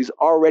U.S. He's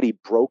already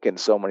broken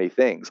so many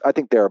things. I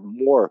think there are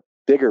more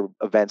bigger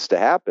events to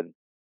happen.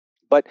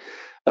 But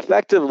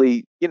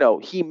effectively,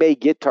 he may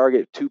get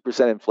target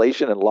 2%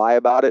 inflation and lie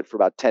about it for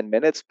about 10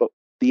 minutes, but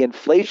the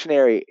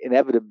inflationary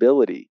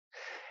inevitability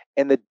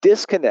and the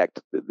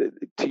disconnect,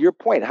 to your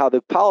point, how the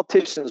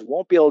politicians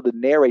won't be able to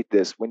narrate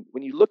this. When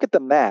you look at the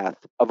math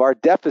of our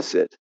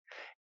deficit,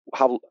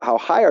 how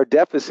high our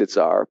deficits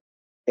are,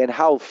 and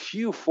how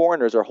few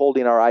foreigners are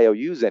holding our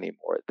IOUs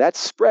anymore, that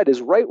spread is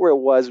right where it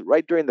was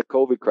right during the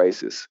COVID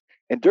crisis.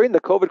 And during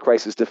the COVID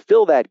crisis, to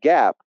fill that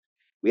gap,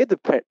 we had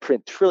to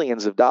print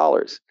trillions of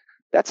dollars.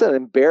 That's an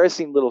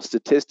embarrassing little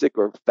statistic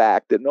or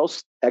fact that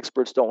most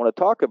experts don't want to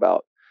talk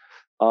about.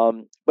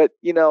 But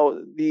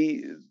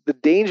the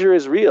danger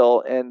is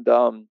real, and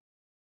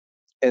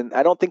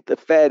I don't think the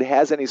Fed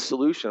has any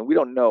solution. We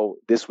don't know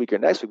this week or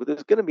next week, but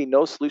there's going to be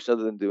no solution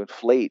other than to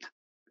inflate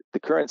the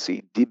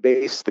currency,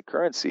 debase the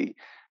currency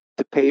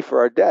to pay for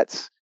our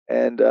debts.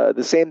 And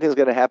the same thing is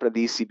going to happen at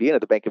the ECB and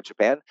at the Bank of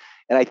Japan.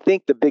 And I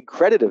think the big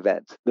credit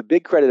event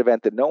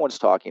that no one's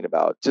talking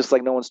about, just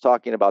like no one's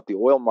talking about the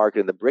oil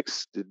market and the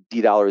BRICS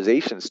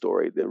de-dollarization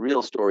story. The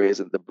real story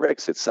isn't the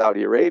BRICS, it's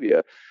Saudi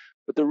Arabia.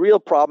 But the real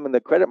problem in the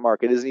credit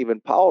market isn't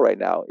even Powell right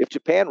now. If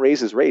Japan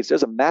raises rates,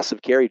 there's a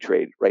massive carry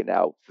trade right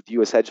now with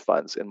U.S. hedge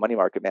funds and money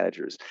market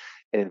managers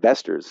and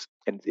investors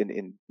and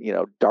in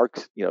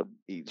dark,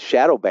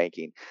 shadow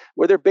banking,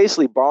 where they're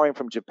basically borrowing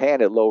from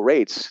Japan at low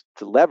rates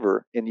to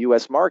lever in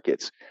U.S.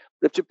 markets.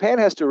 But if Japan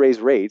has to raise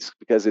rates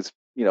because it's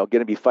going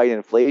to be fighting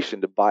inflation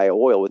to buy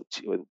oil with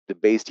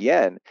debased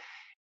yen,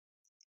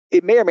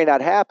 it may or may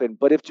not happen,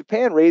 but if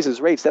Japan raises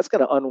rates, that's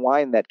going to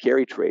unwind that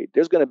carry trade.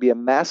 There's going to be a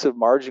massive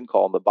margin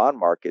call in the bond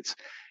markets.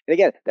 And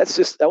again, I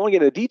won't get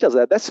into the details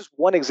of that. That's just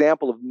one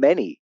example of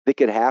many that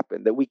could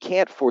happen that we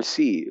can't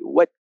foresee.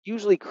 What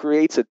usually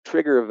creates a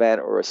trigger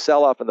event or a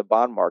sell-off in the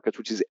bond markets,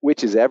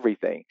 which is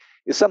everything,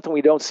 is something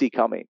we don't see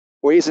coming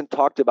or isn't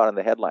talked about in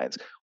the headlines.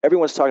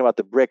 Everyone's talking about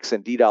the BRICS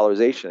and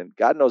de-dollarization, and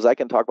God knows I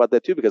can talk about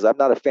that too because I'm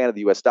not a fan of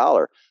the U.S.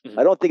 dollar. Mm-hmm.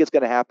 I don't think it's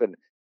going to happen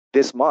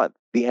this month,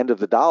 the end of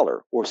the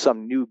dollar, or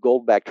some new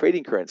gold-backed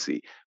trading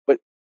currency. But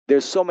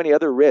there's so many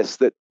other risks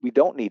that we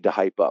don't need to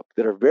hype up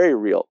that are very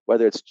real,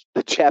 whether it's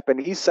the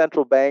Japanese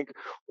central bank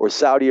or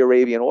Saudi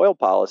Arabian oil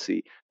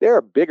policy. There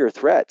are bigger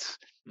threats.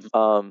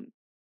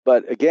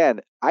 But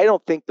again, I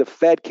don't think the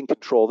Fed can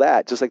control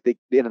that, just like they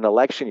did in an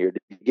election year, to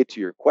get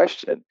to your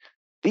question.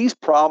 these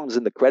problems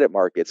in the credit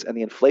markets and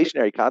the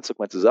inflationary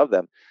consequences of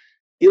them,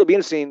 it'll be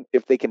interesting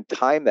if they can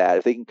time that,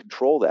 if they can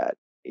control that.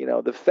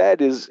 The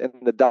Fed is, and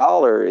the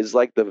dollar is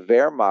like the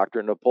Wehrmacht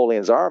or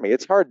Napoleon's army.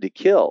 It's hard to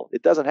kill.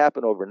 It doesn't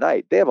happen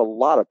overnight. They have a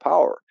lot of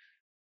power,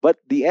 but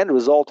the end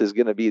result is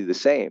going to be the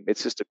same.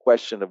 It's just a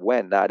question of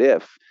when, not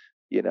if.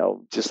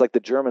 Just like the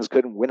Germans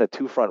couldn't win a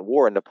two-front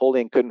war and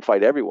Napoleon couldn't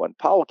fight everyone,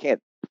 Powell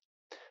can't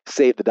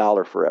save the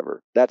dollar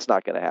forever. That's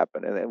not going to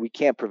happen. And we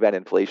can't prevent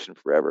inflation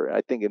forever. And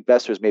I think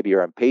investors maybe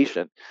are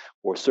impatient,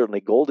 or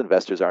certainly gold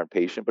investors are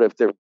impatient, but if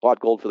they're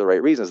bought gold for the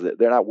right reasons,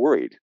 they're not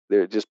worried.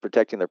 They're just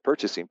protecting their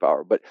purchasing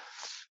power. But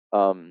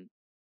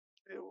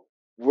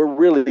we're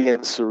really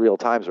in surreal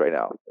times right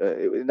now.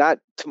 Not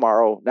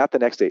tomorrow, not the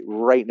next day,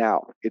 right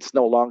now. It's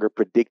no longer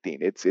predicting.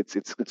 It's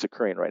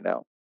occurring right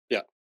now.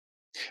 Yeah.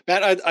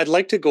 Matt, I'd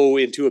like to go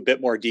into a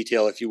bit more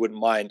detail, if you wouldn't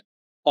mind,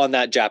 on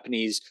that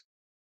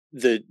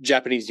the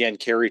Japanese yen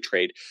carry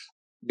trade,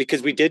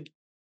 because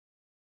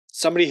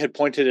somebody had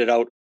pointed it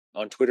out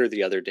on Twitter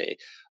the other day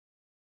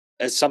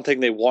as something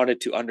they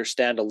wanted to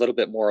understand a little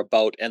bit more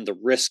about and the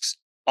risks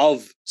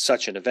of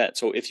such an event.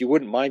 So if you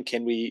wouldn't mind,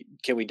 can we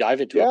dive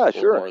into a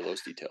couple more of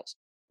those details?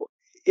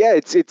 Yeah,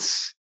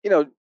 it's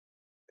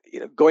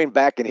going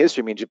back in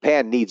history, I mean,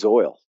 Japan needs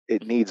oil.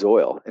 It needs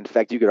oil. In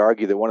fact, you could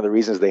argue that one of the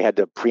reasons they had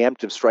to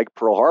preemptive strike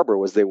Pearl Harbor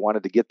was they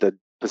wanted to get the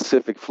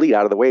Pacific Fleet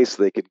out of the way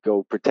so they could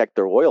go protect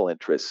their oil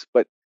interests.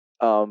 But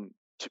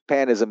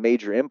Japan is a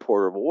major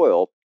importer of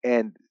oil,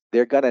 and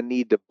they're going to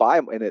need to buy.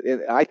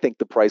 And I think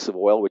the price of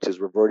oil, which has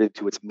reverted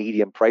to its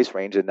medium price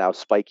range and now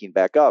spiking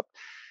back up,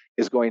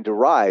 is going to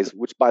rise,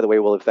 which, by the way,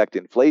 will affect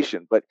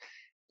inflation. But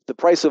if the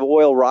price of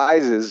oil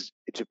rises,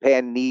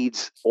 Japan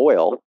needs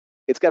oil.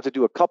 It's got to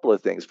do a couple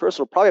of things. First,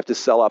 it'll probably have to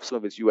sell off some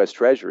of its U.S.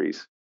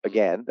 treasuries.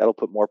 Again, that'll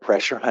put more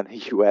pressure on the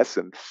U.S.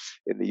 and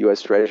in the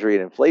U.S. Treasury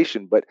and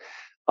inflation. But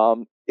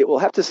it will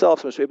have to sell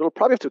off some, but it'll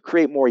probably have to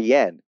create more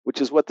yen,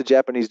 which is what the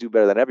Japanese do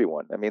better than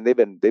everyone. I mean, they've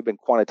been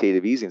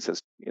quantitative easing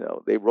since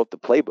they wrote the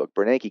playbook.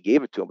 Bernanke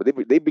gave it to them,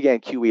 but they began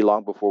QE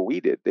long before we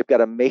did. They've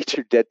got a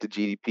major debt to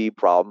GDP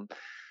problem.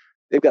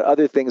 They've got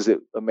other things that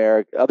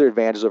other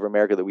advantages over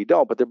America that we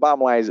don't. But their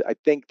bottom line is, I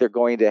think they're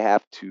going to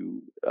have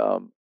to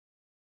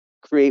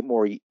create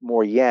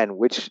more yen,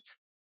 which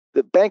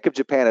the Bank of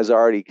Japan has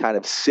already kind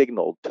of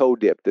signaled, toe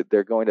dipped, that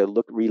they're going to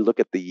relook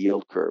at the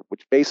yield curve,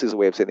 which basically is a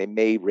way of saying they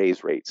may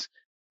raise rates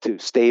to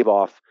stave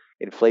off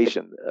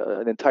inflation.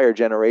 An entire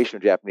generation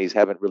of Japanese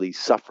haven't really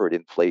suffered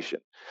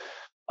inflation.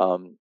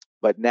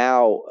 But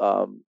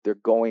now they're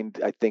going,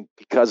 I think,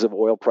 because of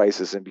oil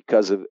prices and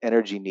because of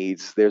energy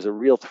needs, there's a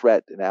real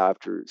threat now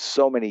after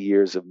so many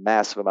years of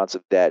massive amounts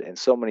of debt and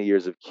so many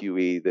years of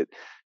QE that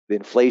the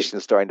inflation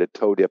is starting to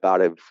toe dip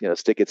out of,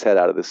 stick its head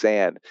out of the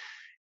sand.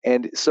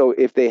 And so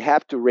if they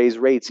have to raise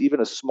rates, even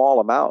a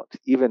small amount,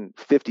 even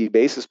 50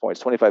 basis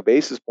points, 25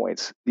 basis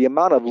points, the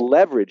amount of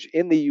leverage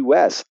in the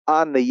US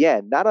on the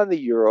yen, not on the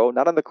euro,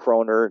 not on the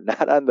kroner,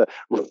 not on the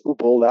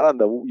ruble, not on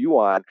the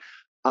yuan,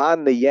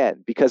 on the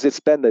yen, because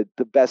it's been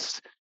the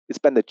best, it's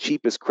been the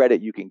cheapest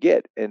credit you can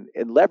get. And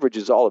leverage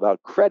is all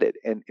about credit,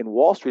 and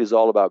Wall Street is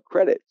all about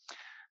credit.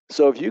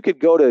 So if you could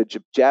go to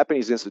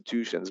Japanese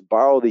institutions,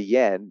 borrow the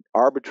yen,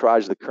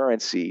 arbitrage the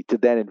currency to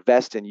then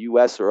invest in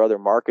US or other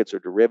markets or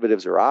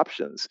derivatives or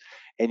options,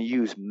 and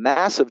use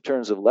massive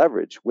terms of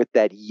leverage with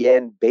that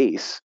yen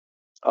base,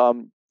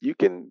 you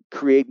can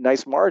create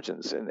nice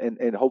margins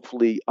and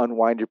hopefully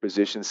unwind your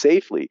position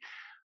safely.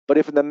 But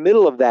if in the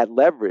middle of that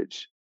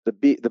leverage,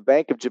 the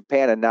Bank of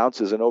Japan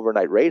announces an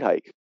overnight rate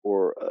hike,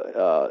 or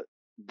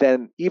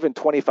then even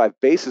 25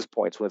 basis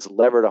points when it's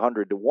levered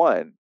 100 to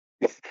 1,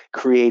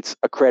 creates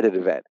a credit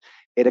event.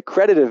 And a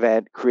credit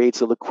event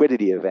creates a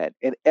liquidity event.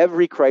 And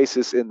every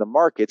crisis in the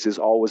markets is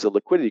always a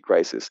liquidity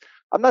crisis.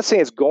 I'm not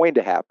saying it's going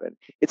to happen.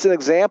 It's an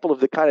example of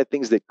the kind of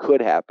things that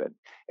could happen.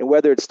 And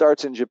whether it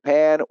starts in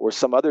Japan or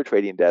some other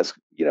trading desk,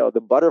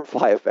 the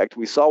butterfly effect,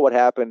 we saw what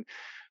happened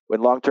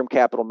when long-term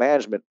capital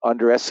management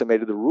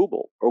underestimated the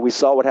ruble, or we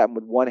saw what happened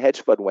when one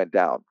hedge fund went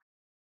down,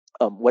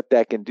 what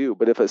that can do.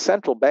 But if a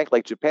central bank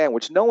like Japan,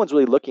 which no one's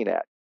really looking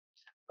at,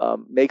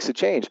 makes a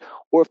change,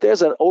 or if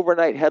there's an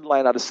overnight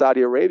headline out of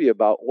Saudi Arabia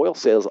about oil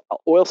sales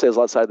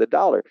outside the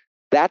dollar,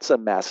 that's a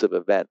massive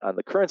event on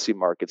the currency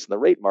markets and the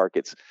rate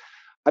markets.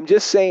 I'm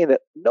just saying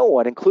that no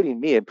one, including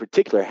me in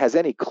particular, has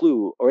any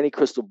clue or any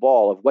crystal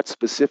ball of what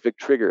specific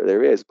trigger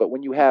there is. But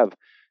when you have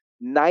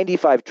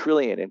 95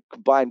 trillion in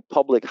combined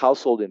public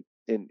household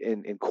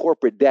in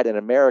corporate debt in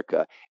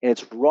America, and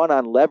it's run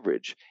on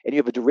leverage, and you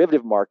have a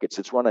derivative markets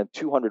that's run on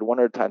 200,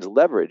 100 times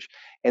leverage,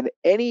 and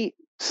any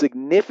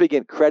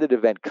significant credit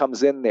event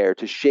comes in there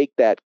to shake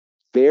that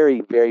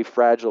very, very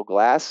fragile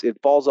glass, it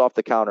falls off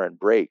the counter and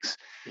breaks.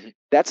 Mm-hmm.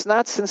 That's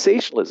not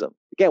sensationalism.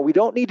 Again, we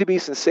don't need to be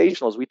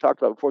sensational, as we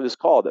talked about before this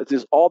call.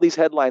 There's all these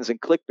headlines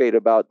and clickbait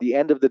about the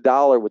end of the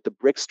dollar with the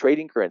BRICS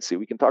trading currency.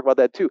 We can talk about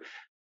that too.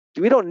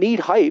 We don't need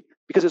hype,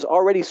 because there's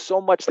already so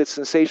much that's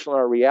sensational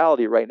in our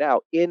reality right now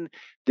in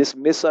this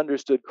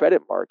misunderstood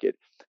credit market.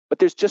 But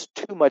there's just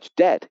too much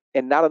debt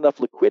and not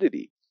enough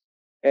liquidity.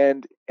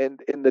 and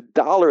in the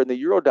dollar and the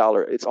euro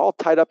dollar, it's all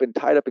tied up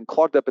and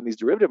clogged up in these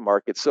derivative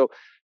markets. So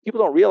people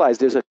don't realize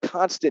there's a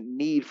constant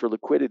need for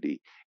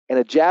liquidity, and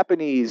a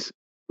Japanese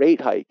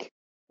rate hike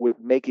would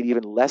make it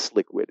even less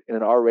liquid in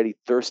an already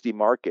thirsty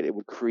market. It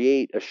would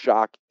create a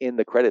shock in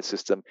the credit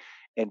system.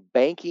 And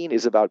banking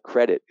is about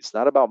credit. It's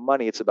not about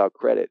money, it's about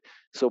credit.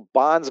 So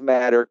bonds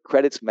matter,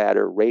 credits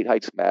matter, rate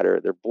hikes matter.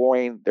 They're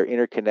boring, they're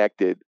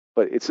interconnected,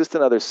 but it's just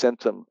another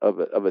symptom of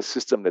a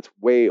system that's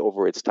way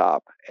over its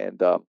top.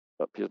 And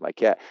here's my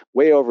cat,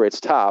 way over its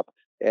top,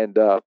 and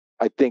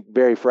I think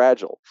very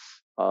fragile.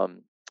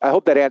 I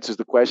hope that answers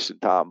the question,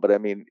 Tom. But I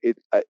mean, it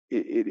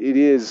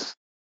is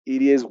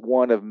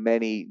one of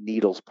many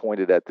needles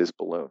pointed at this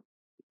balloon.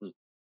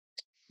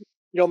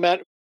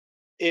 Matt,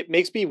 it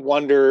makes me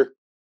wonder,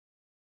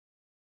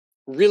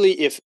 really,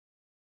 if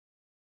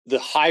the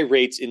high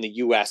rates in the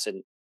U.S.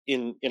 and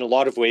in a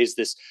lot of ways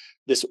this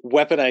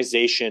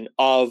weaponization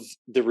of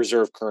the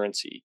reserve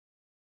currency,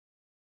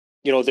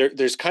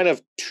 there's kind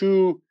of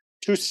two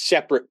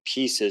separate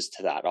pieces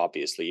to that.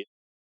 Obviously,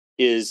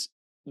 is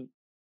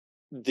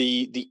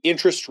the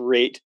interest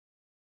rate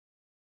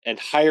and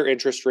higher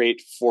interest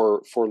rate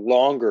for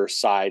longer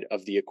side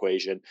of the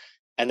equation,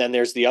 and then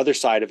there's the other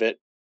side of it,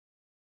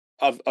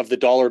 of the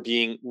dollar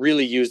being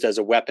really used as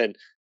a weapon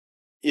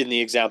in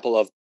the example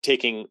of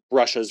taking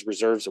Russia's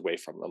reserves away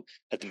from them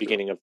at the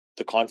beginning of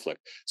the conflict.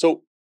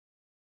 So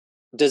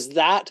does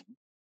that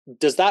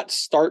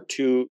start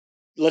to,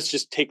 let's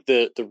just take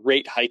the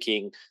rate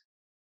hiking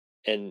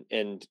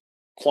and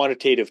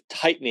quantitative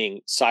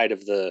tightening side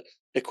of the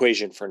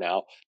equation for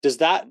now, does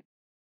that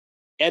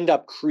end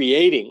up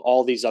creating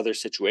all these other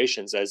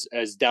situations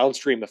as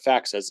downstream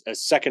effects, as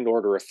second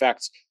order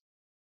effects,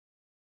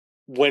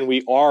 when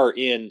we are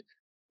in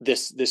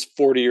this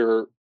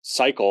 40-year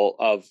cycle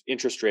of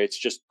interest rates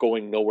just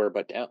going nowhere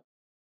but down?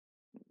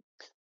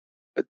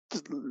 A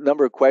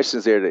number of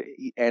questions there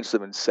to answer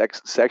them in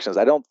sections.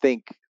 I don't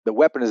think the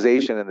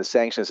weaponization and the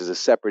sanctions is a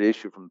separate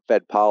issue from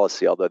Fed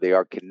policy, although they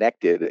are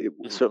connected. It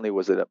certainly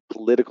was a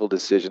political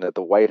decision at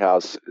the White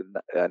House,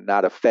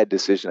 not a Fed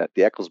decision at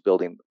the Eccles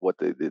building, what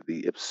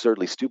the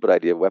absurdly stupid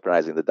idea of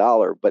weaponizing the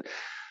dollar. But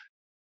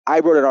I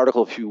wrote an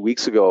article a few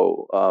weeks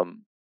ago,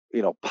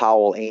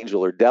 Powell,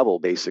 angel or devil,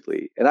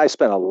 basically. And I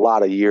spent a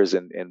lot of years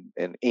in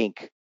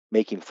ink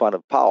making fun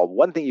of Powell.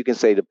 One thing you can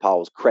say to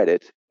Powell's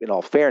credit, in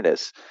all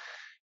fairness,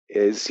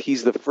 is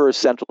he's the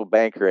first central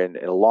banker in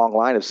a long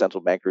line of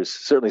central bankers,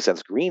 certainly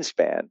since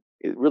Greenspan.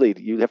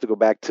 You have to go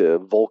back to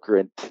Volcker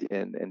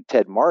and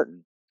Ted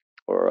Martin,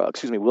 or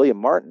William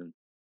Martin,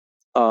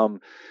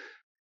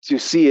 to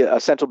see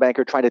a central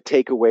banker trying to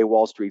take away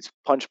Wall Street's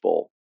punch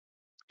bowl.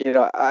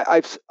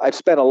 I've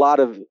spent a lot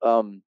of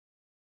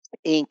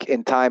ink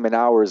and time and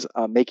hours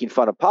making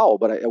fun of Powell,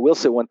 but I will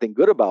say one thing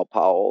good about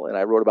Powell, and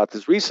I wrote about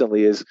this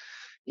recently, is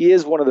he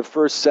is one of the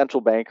first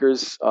central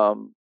bankers,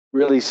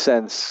 really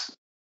since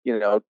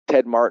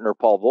Ted Martin or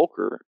Paul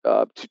Volcker,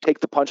 to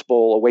take the punch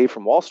bowl away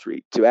from Wall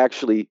Street, to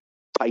actually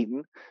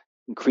tighten,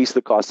 increase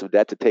the cost of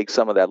debt, to take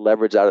some of that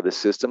leverage out of the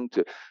system,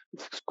 to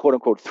quote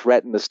unquote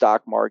threaten the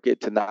stock market,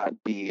 to not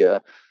be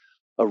a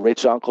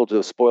rich uncle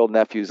to spoiled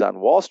nephews on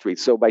Wall Street.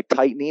 So by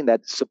tightening,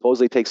 that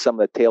supposedly takes some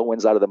of the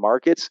tailwinds out of the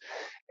markets.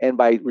 And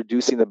by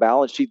reducing the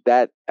balance sheet,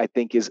 that I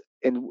think is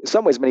in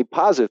some ways many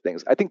positive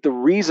things. I think the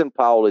reason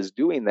Powell is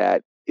doing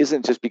that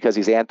isn't just because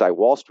he's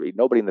anti-Wall Street.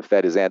 Nobody in the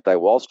Fed is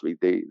anti-Wall Street.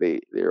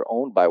 They're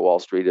owned by Wall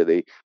Street, or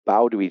they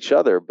bow to each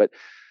other. But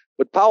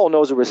Powell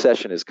knows a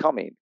recession is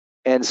coming.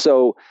 And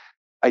so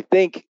I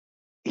think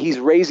he's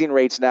raising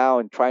rates now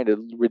and trying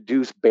to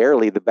reduce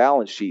barely the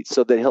balance sheet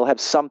so that he'll have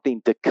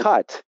something to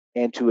cut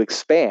and to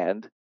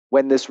expand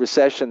when this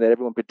recession that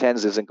everyone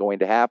pretends isn't going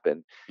to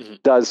happen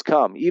does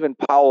come. Even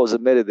Powell has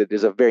admitted that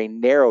there's a very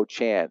narrow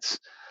chance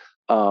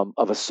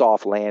of a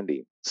soft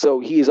landing.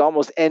 So he is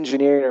almost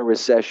engineering a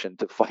recession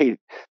to fight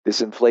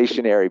this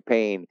inflationary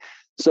pain.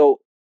 So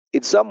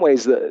in some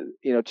ways, to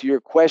your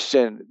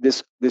question,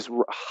 this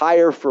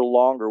higher for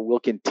longer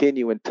will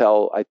continue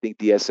until I think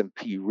the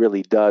S&P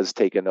really does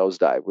take a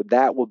nosedive.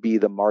 That will be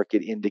the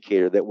market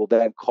indicator that will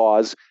then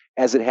cause,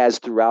 as it has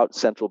throughout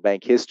central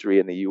bank history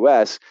in the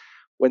U.S.,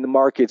 when the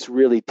markets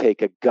really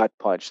take a gut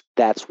punch,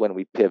 that's when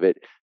we pivot.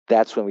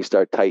 That's when we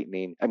start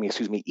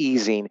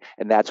easing,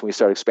 and that's when we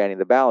start expanding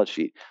the balance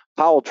sheet.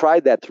 Powell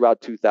tried that throughout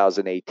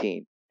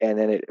 2018, and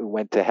then it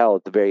went to hell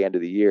at the very end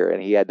of the year,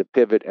 and he had to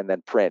pivot and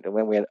then print. And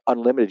when we had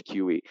unlimited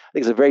QE, I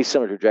think it's a very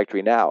similar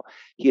trajectory now.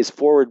 He is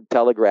forward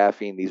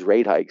telegraphing these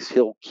rate hikes.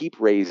 He'll keep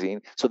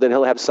raising so that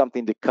he'll have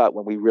something to cut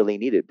when we really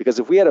need it. Because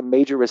if we had a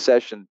major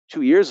recession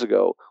 2 years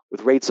ago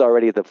with rates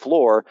already at the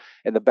floor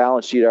and the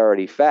balance sheet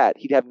already fat,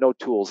 he'd have no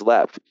tools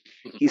left.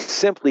 He's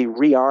simply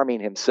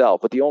rearming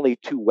himself with the only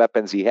two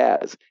weapons he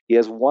has. He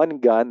has one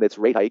gun that's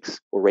rate hikes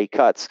or rate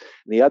cuts,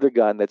 and the other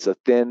gun that's a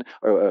thin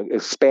or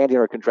expanding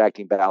or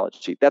contracting balance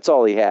sheet. That's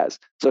all he has.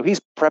 So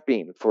he's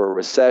prepping for a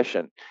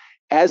recession.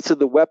 As to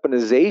the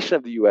weaponization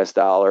of the U.S.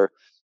 dollar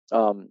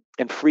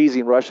and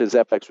freezing Russia's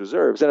FX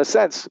reserves, in a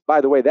sense, by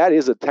the way, that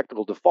is a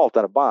technical default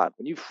on a bond.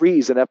 When you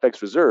freeze an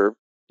FX reserve,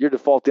 you're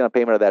defaulting on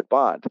payment of that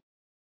bond.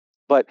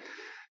 But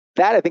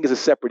that, I think, is a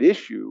separate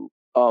issue.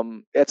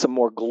 It's a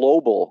more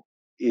global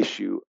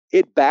issue.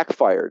 It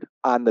backfired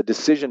on the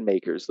decision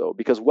makers, though,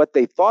 because what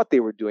they thought they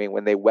were doing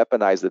when they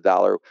weaponized the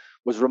dollar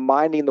was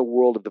reminding the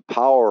world of the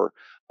power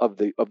of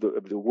the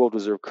world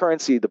reserve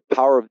currency, the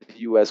power of the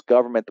U.S.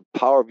 government, the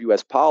power of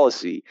U.S.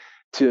 policy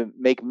to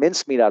make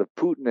mincemeat out of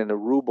Putin and the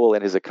ruble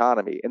and his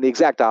economy. And the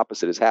exact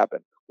opposite has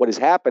happened. What has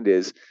happened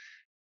is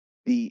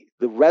the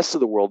rest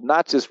of the world,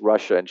 not just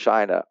Russia and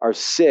China, are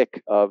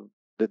sick of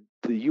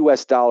the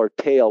US dollar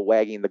tail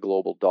wagging the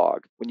global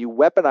dog. When you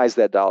weaponize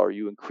that dollar,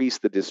 you increase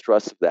the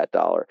distrust of that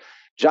dollar.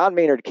 John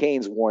Maynard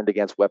Keynes warned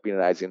against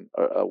weaponizing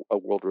a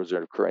world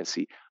reserve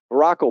currency.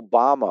 Barack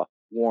Obama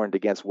warned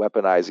against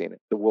weaponizing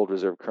the world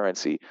reserve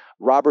currency.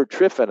 Robert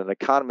Triffin, an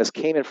economist,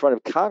 came in front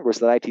of Congress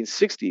in the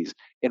 1960s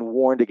and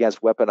warned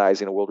against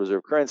weaponizing a world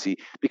reserve currency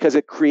because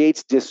it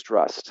creates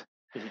distrust.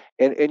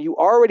 Mm-hmm. And you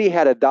already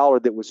had a dollar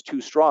that was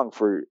too strong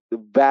for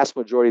the vast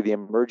majority of the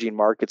emerging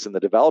markets and the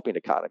developing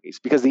economies,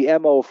 because the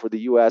MO for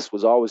the US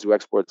was always to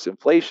export its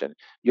inflation.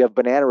 You have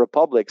banana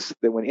republics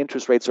that when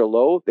interest rates are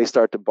low, they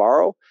start to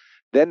borrow.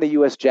 Then the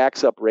US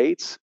jacks up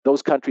rates.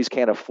 Those countries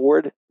can't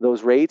afford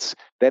those rates.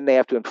 Then they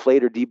have to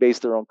inflate or debase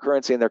their own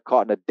currency, and they're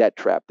caught in a debt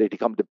trap. They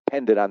become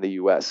dependent on the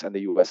US and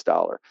the US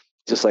dollar.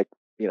 Just like,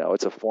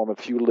 it's a form of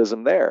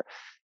feudalism there.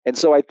 And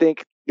so I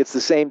think it's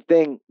the same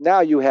thing. Now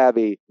you have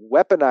a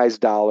weaponized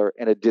dollar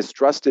and a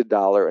distrusted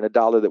dollar and a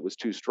dollar that was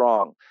too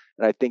strong.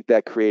 And I think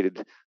that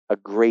created a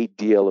great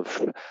deal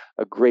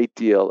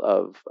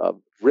of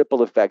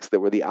ripple effects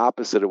that were the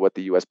opposite of what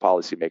the US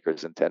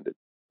policymakers intended,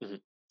 mm-hmm.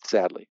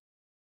 sadly.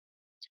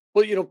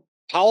 Well,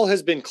 Powell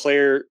has been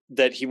clear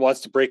that he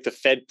wants to break the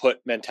Fed put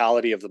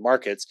mentality of the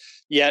markets.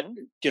 Yet,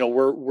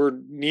 we're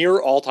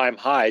near all-time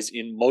highs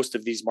in most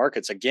of these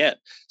markets again.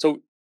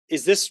 So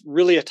is this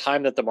really a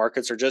time that the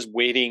markets are just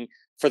waiting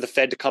for the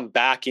Fed to come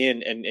back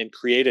in and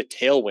create a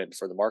tailwind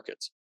for the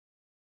markets?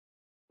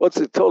 Well, it's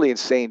a totally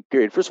insane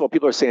period. First of all,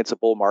 people are saying it's a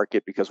bull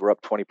market because we're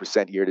up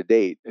 20% year to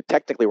date.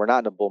 Technically, we're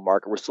not in a bull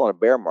market. We're still in a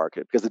bear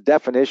market, because the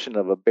definition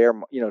of a bear,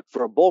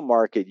 for a bull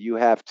market, you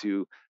have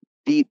to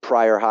beat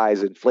prior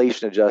highs,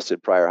 inflation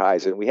adjusted prior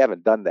highs, and we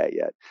haven't done that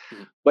yet.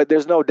 Mm-hmm. But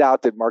there's no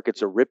doubt that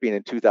markets are ripping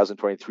in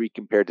 2023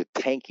 compared to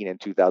tanking in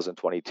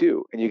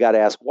 2022. And you got to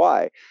ask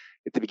why.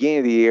 At the beginning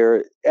of the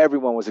year,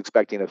 everyone was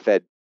expecting a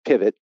Fed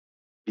pivot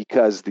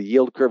because the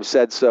yield curve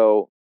said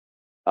so.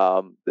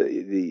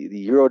 The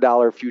euro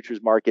dollar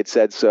futures market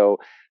said so.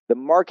 The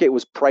market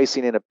was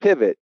pricing in a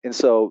pivot, and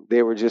so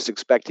they were just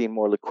expecting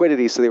more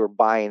liquidity, so they were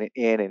buying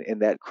in,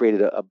 and that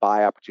created a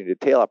buy opportunity, a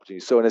tail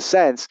opportunity. So in a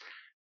sense,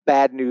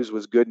 bad news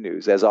was good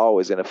news, as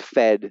always, in a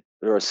Fed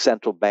or a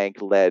central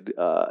bank-led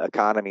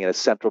economy and a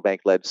central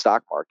bank-led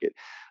stock market.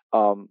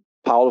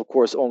 Powell, of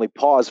course, only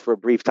paused for a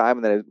brief time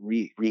and then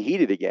it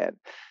reheated again.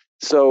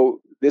 So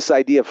this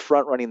idea of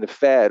front-running the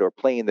Fed or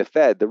playing the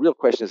Fed, the real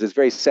question is, it's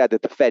very sad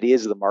that the Fed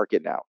is the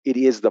market now. It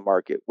is the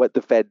market. What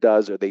the Fed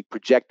does, or they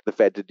project the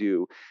Fed to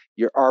do,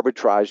 you're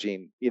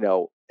arbitraging,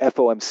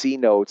 FOMC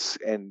notes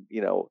and,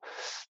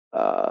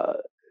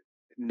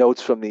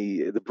 notes from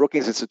the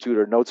Brookings Institute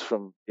or notes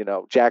from,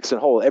 Jackson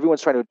Hole.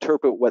 Everyone's trying to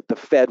interpret what the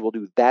Fed will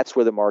do. That's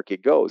where the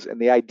market goes.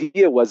 And the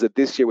idea was that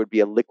this year would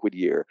be a liquid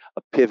year,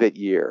 a pivot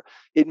year.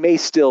 It may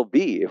still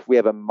be if we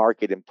have a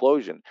market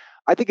implosion.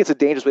 I think it's a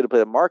dangerous way to play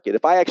the market.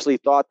 If I actually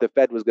thought the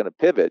Fed was going to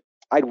pivot,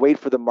 I'd wait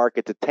for the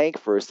market to tank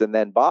first and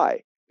then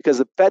buy, because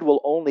the Fed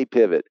will only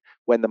pivot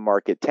when the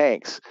market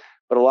tanks.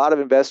 But a lot of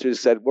investors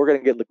said, we're going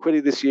to get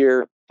liquidity this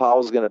year.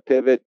 Powell's going to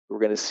pivot. We're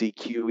going to see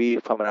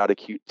QE coming out of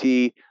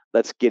QT.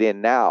 Let's get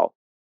in now.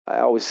 I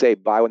always say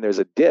buy when there's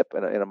a dip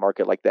in a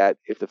market like that.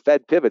 If the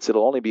Fed pivots,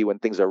 it'll only be when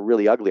things are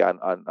really ugly on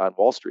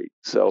Wall Street.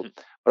 So,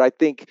 but I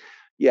think,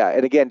 yeah,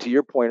 and again, to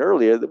your point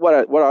earlier, what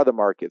are the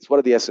markets? What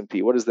are the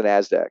S&P? What is the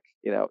NASDAQ?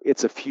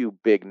 It's a few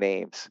big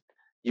names.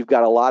 You've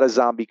got a lot of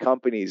zombie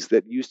companies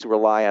that used to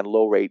rely on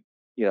low rate,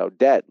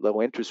 debt,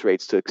 low interest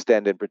rates to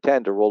extend and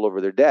pretend to roll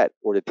over their debt,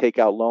 or to take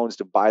out loans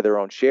to buy their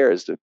own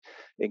shares to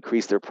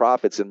increase their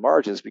profits and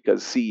margins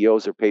because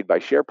CEOs are paid by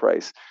share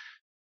price.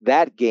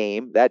 That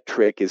game, that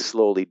trick is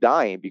slowly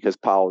dying because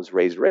Powell has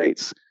raised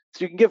rates.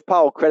 So you can give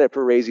Powell credit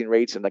for raising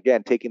rates and,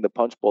 again, taking the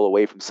punch bowl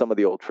away from some of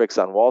the old tricks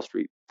on Wall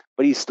Street.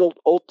 But he's still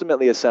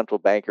ultimately a central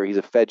banker. He's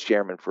a Fed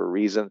chairman for a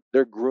reason.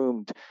 They're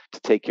groomed to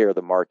take care of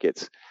the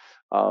markets.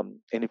 And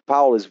if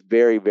Powell is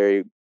very,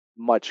 very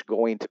much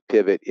going to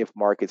pivot if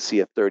markets see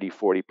a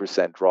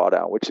 30-40%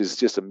 drawdown, which is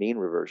just a mean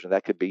reversion.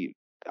 That could be,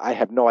 I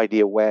have no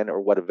idea when or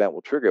what event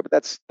will trigger, but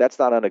that's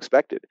not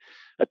unexpected.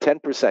 A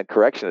 10%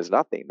 correction is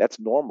nothing. That's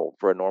normal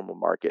for a normal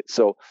market.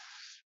 So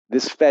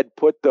this Fed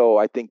put, though,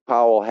 I think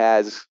Powell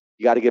has,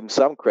 you got to give him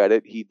some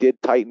credit. He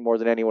did tighten more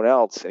than anyone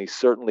else, and he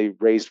certainly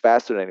raised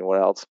faster than anyone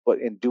else. But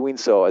in doing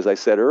so, as I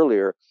said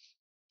earlier,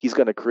 he's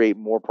going to create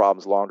more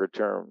problems longer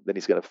term than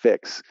he's going to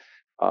fix.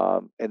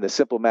 And the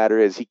simple matter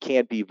is, he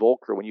can't be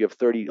Volcker when you have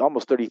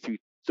almost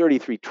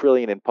 33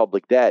 trillion in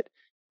public debt.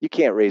 You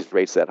can't raise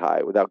rates that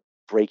high without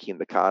breaking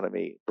the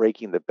economy,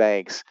 breaking the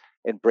banks,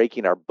 and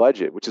breaking our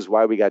budget, which is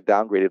why we got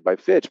downgraded by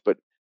Fitch. But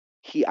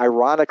he,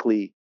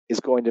 ironically, is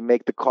going to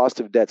make the cost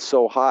of debt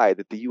so high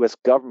that the U.S.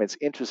 government's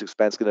interest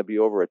expense is going to be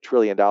over $1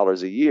 trillion a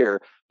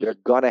year. They're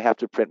going to have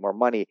to print more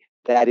money.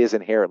 That is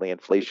inherently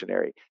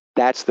inflationary.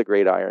 That's the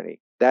great irony.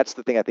 That's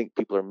the thing I think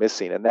people are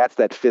missing. And that's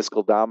that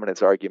fiscal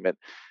dominance argument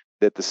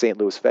that the St.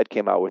 Louis Fed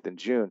came out with in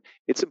June.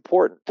 It's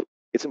important.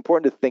 It's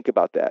important to think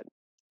about that.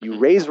 You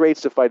raise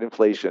rates to fight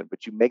inflation,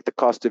 but you make the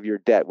cost of your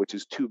debt, which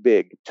is too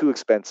big, too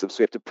expensive,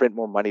 so you have to print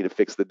more money to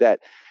fix the debt.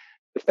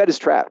 The Fed is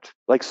trapped,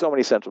 like so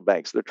many central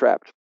banks. They're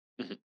trapped.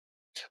 Mm-hmm.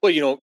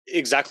 Well,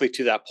 exactly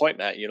to that point,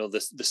 Matt,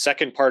 the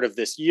second part of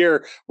this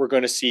year, we're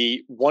going to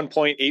see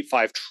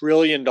 $1.85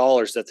 trillion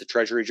that the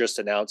Treasury just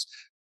announced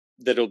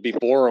that it'll be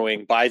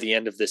borrowing by the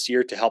end of this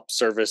year to help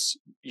service,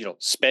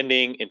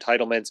 spending,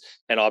 entitlements,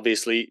 and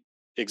obviously,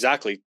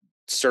 exactly,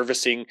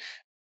 servicing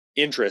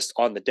interest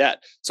on the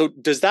debt. So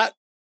does that,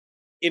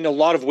 in a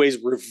lot of ways,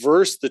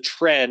 reverse the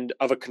trend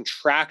of a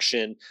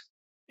contraction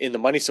in the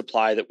money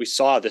supply that we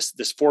saw, this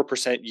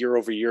 4% year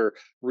over year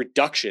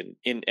reduction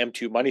in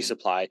M2 money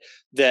supply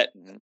that,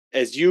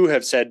 as you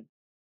have said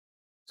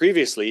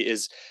previously,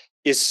 is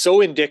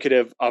so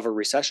indicative of a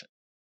recession?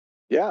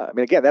 Yeah, I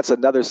mean, again, that's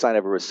another sign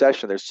of a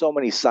recession. There's so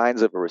many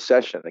signs of a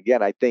recession.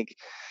 Again, I think,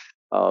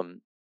 to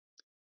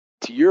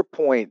your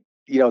point,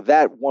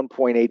 that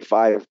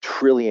 1.85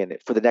 trillion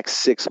for the next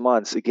 6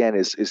 months again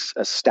is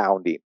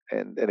astounding.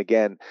 And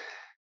again,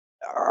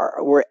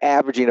 we're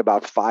averaging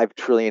about 5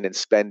 trillion in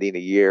spending a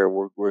year.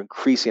 We're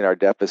increasing our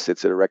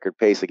deficits at a record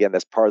pace. Again,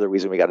 that's part of the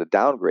reason we got a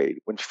downgrade.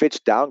 When Fitch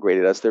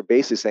downgraded us, they're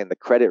basically saying the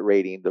credit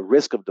rating, the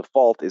risk of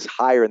default is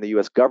higher in the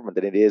U.S. government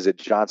than it is at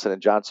Johnson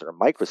 & Johnson or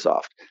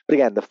Microsoft. But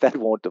again, the Fed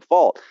won't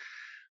default.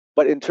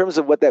 But in terms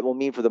of what that will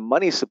mean for the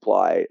money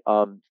supply,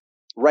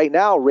 right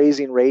now,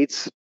 raising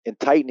rates and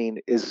tightening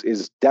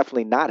is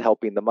definitely not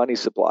helping the money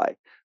supply.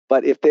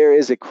 But if there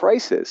is a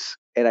crisis,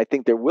 and I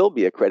think there will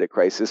be a credit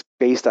crisis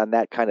based on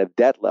that kind of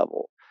debt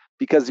level,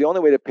 because the only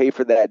way to pay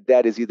for that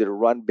debt is either to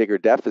run bigger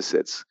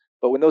deficits.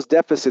 But when those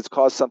deficits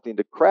cause something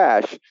to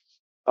crash,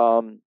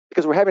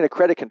 because we're having a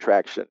credit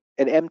contraction,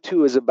 and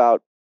M2 is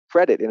about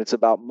credit, and it's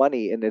about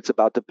money, and it's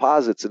about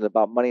deposits, and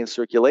about money in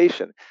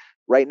circulation.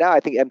 Right now, I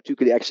think M2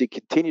 could actually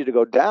continue to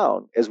go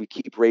down as we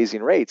keep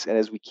raising rates and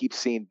as we keep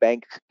seeing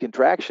bank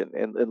contraction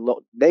and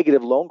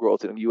negative loan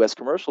growth in U.S.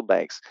 commercial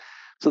banks.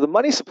 So the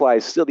money supply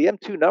is still, the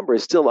M2 number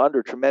is still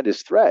under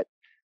tremendous threat.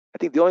 I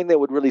think the only thing that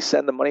would really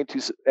send the money to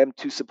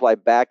M2 supply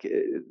back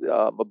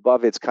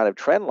above its kind of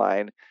trend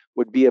line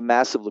would be a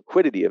massive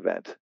liquidity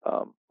event.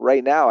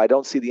 Right now, I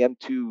don't see the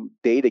M2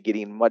 data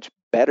getting much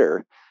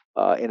better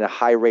in a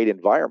high rate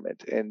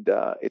environment. And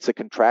it's a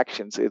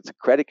contraction, it's a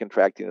credit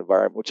contracting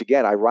environment, which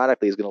again,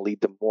 ironically, is going to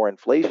lead to more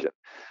inflation.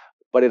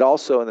 But it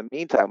also, in the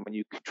meantime, when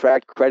you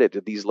contract credit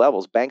to these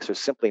levels, banks are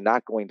simply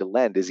not going to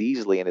lend as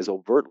easily and as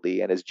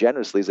overtly and as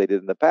generously as they did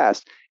in the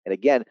past. And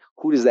again,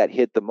 who does that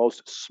hit the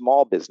most?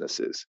 Small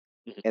businesses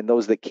and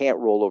those that can't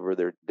roll over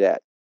their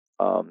debt.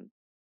 And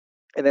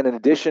then in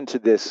addition to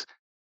this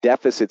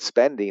deficit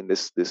spending,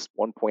 this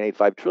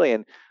 1.85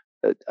 trillion,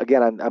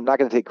 again, I'm not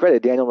going to take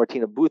credit. Daniel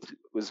Martina Booth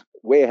was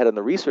way ahead on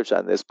the research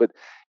on this, but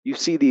you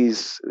see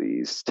these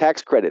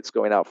tax credits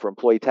going out for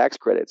employee tax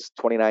credits,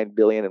 29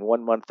 billion in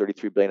one month,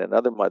 33 billion in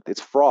another month. It's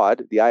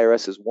fraud. The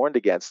IRS has warned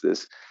against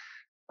this.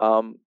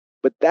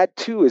 But that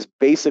too is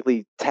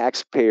basically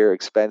taxpayer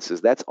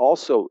expenses. That's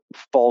also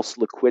false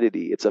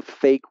liquidity. It's a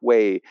fake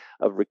way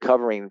of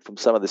recovering from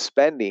some of the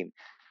spending.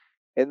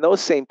 And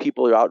those same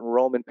people are out in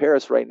Rome and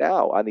Paris right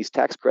now on these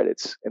tax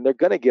credits, and they're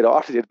going to get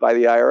audited by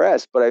the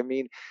IRS. But I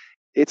mean,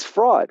 it's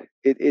fraud.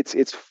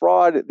 It's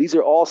fraud. These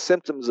are all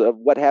symptoms of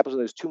what happens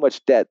when there's too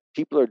much debt.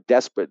 People are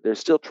desperate. They're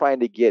still trying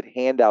to get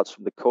handouts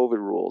from the COVID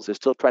rules. They're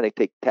still trying to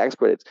take tax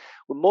credits.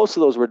 Well, most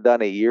of those were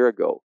done a year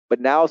ago.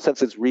 But now,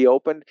 since it's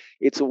reopened,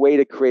 it's a way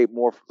to create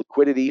more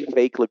liquidity,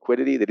 fake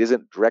liquidity that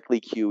isn't directly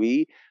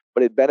QE,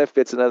 but it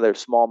benefits another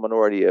small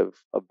minority of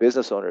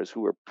business owners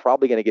who are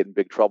probably going to get in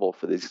big trouble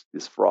for this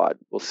fraud.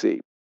 We'll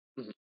see.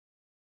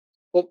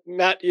 Well,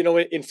 Matt,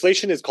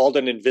 inflation is called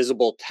an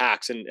invisible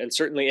tax, and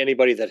certainly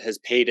anybody that has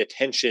paid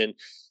attention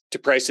to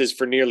prices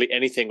for nearly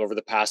anything over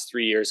the past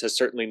 3 years has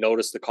certainly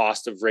noticed the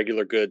cost of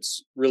regular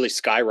goods really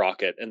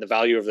skyrocket and the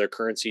value of their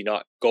currency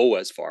not go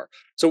as far.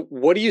 So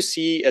what do you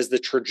see as the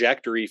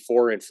trajectory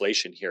for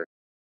inflation here?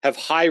 Have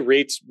high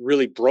rates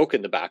really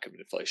broken the back of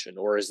inflation,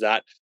 or is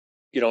that,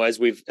 as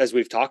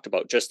we've talked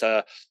about, just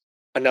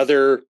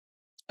another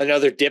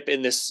dip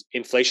in this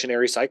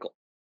inflationary cycle?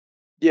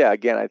 Yeah,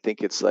 again, I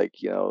think it's like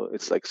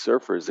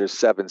surfers. There's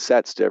 7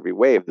 sets to every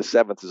wave. The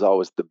 7th is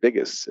always the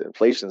biggest.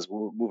 Inflation's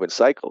moving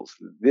cycles.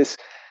 This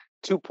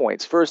 2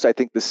 points. First, I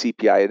think the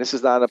CPI, and this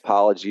is not an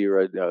apology or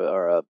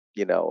a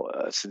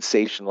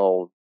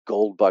sensational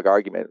gold bug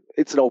argument.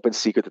 It's an open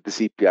secret that the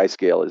CPI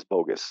scale is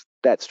bogus.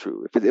 That's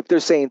true. If they're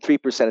saying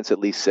 3%, it's at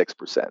least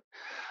 6%.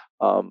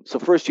 So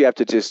first, you have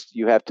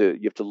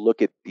to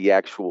look at the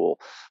actual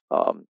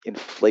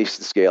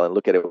inflation scale and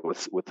look at it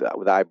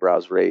with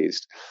eyebrows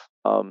raised.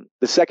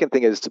 The second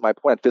thing is, to my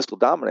point on fiscal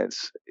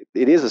dominance,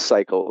 it is a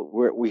cycle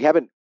where we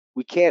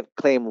can't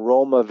claim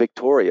Roma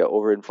Victoria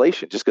over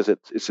inflation just because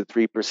it's at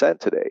 3%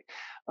 today.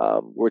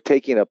 We're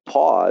taking a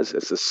pause.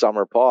 It's a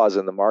summer pause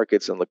in the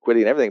markets and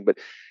liquidity and everything, but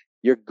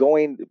you're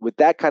going with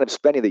that kind of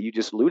spending that you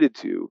just alluded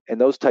to, and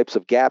those types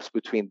of gaps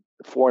between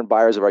foreign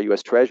buyers of our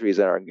U.S. Treasuries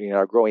and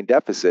our growing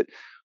deficit.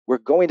 We're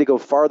going to go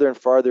farther and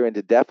farther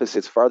into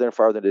deficits, farther and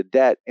farther into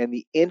debt, and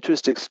the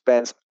interest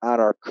expense on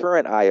our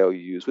current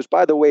IOUs, which,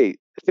 by the way,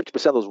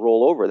 50% of those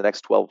roll over the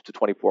next 12 to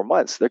 24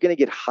 months, they're going to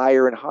get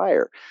higher and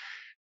higher.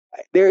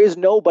 There is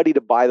nobody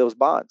to buy those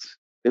bonds.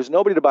 There's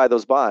nobody to buy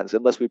those bonds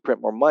unless we print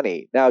more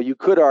money. Now, you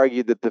could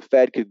argue that the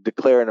Fed could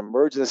declare an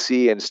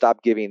emergency and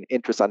stop giving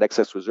interest on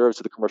excess reserves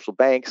to the commercial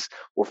banks,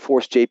 or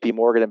force JP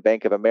Morgan and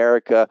Bank of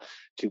America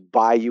to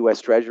buy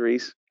U.S.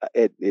 Treasuries.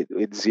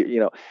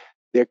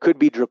 There could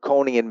be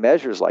draconian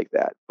measures like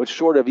that. But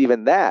short of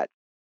even that,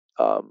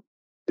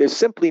 there's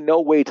simply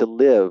no way to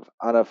live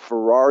on a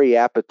Ferrari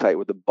appetite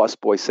with a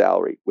busboy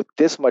salary, with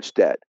this much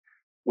debt,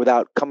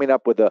 without coming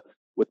up with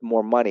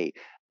more money.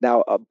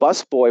 Now, a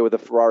busboy with a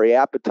Ferrari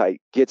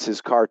appetite gets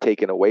his car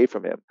taken away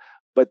from him.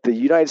 But the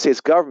United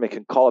States government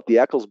can call up the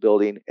Eccles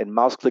building and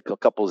mouse click a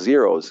couple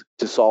zeros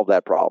to solve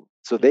that problem.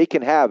 So they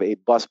can have a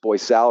busboy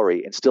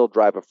salary and still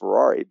drive a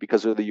Ferrari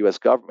because they're the U.S.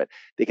 government.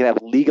 They can have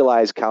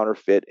legalized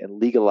counterfeit and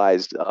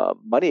legalized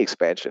money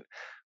expansion.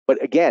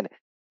 But again,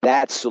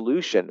 that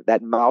solution,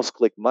 that mouse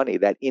click money,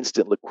 that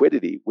instant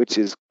liquidity, which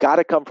has got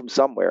to come from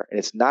somewhere, and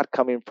it's not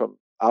coming from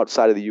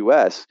outside of the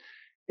U.S.,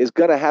 is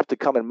going to have to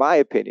come, in my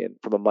opinion,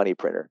 from a money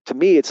printer. To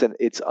me, it's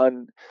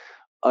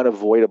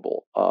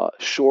unavoidable.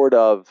 Short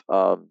of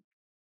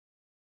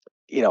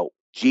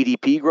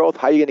GDP growth.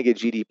 How are you going to get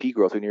GDP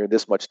growth when you're in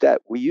this much debt?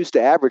 We used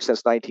to average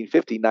since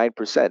 1950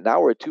 9%.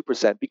 Now we're at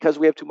 2% because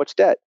we have too much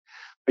debt.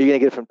 Are you going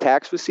to get it from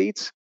tax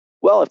receipts?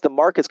 Well, if the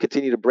markets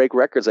continue to break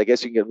records, I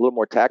guess you can get a little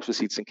more tax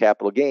receipts and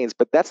capital gains,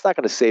 but that's not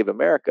going to save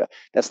America.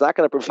 That's not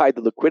going to provide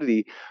the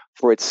liquidity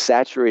for its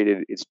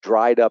saturated, its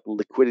dried up,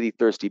 liquidity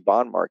thirsty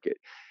bond market.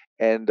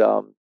 And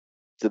to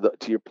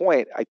your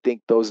point, I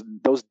think those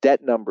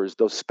debt numbers,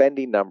 those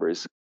spending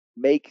numbers,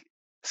 make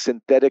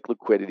synthetic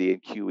liquidity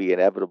and QE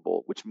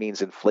inevitable, which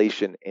means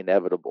inflation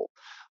inevitable.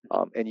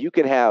 And you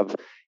can have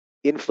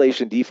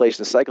inflation,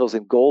 deflation cycles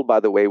in gold, by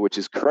the way, which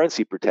is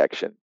currency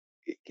protection.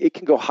 It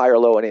can go high or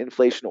low in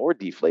inflation or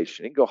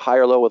deflation. It can go high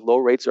or low with low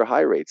rates or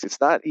high rates. It's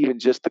not even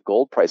just the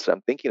gold price that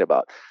I'm thinking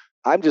about.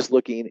 I'm just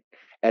looking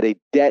at a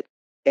debt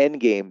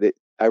endgame that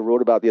I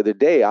wrote about the other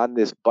day on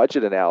this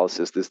budget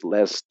analysis, this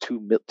last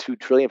 $2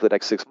 trillion for the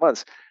next 6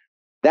 months.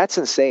 That's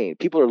insane.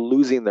 People are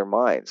losing their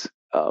minds.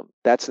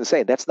 That's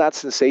insane. That's not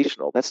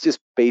sensational. That's just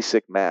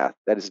basic math.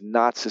 That is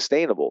not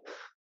sustainable.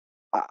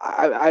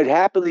 I'd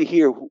happily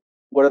hear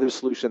what other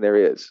solution there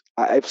is.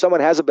 If someone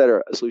has a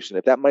better solution,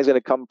 if that money's going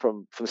to come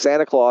from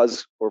Santa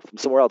Claus or from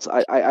somewhere else,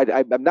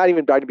 I'm not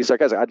even trying to be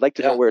sarcastic. I'd like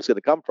to know where it's going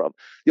to come from.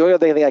 The only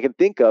other thing I can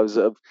think of is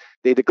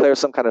they declare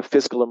some kind of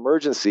fiscal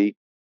emergency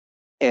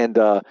and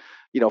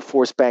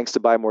force banks to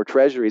buy more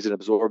treasuries and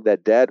absorb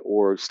that debt,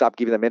 or stop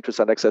giving them interest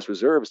on excess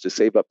reserves to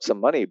save up some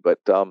money. But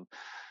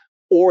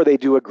or they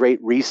do a great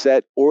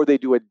reset, or they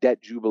do a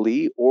debt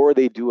jubilee, or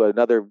they do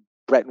another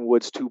Bretton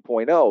Woods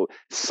 2.0.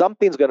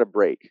 Something's going to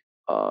break.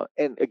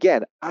 And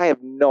again, I have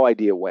no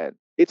idea when.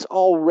 It's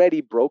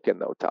already broken,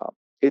 though, Tom.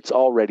 It's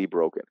already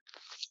broken.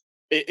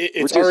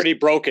 It's already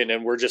broken,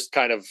 and we're just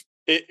kind of.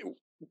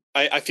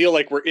 I feel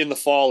like we're in the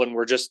fall, and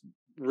we're just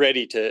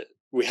ready to.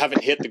 We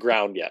haven't hit the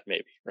ground yet,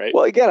 maybe, right?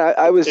 Well, again,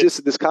 I was just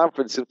at this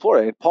conference in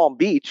Florida, in Palm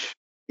Beach,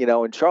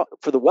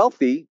 for the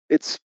wealthy,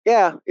 it's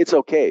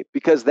okay,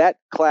 because that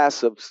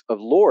class of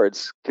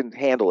lords can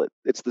handle it.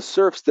 It's the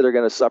serfs that are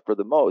going to suffer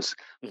the most.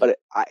 Mm-hmm. But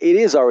it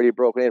is already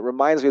broken. It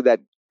reminds me of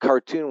that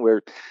cartoon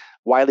where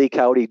Wile E.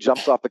 Coyote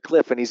jumps off a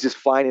cliff and he's just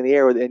flying in the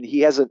air and he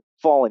hasn't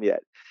fallen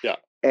yet. Yeah.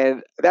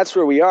 And that's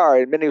where we are.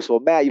 And many people say, well,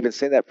 Matt, you've been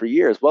saying that for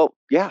years. Well,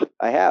 yeah,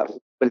 I have,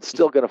 but it's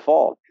still going to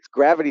fall.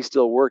 Gravity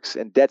still works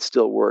and debt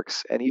still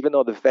works. And even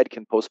though the Fed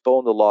can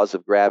postpone the laws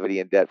of gravity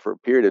and debt for a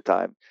period of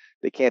time,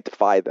 they can't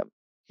defy them.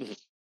 Mm-hmm.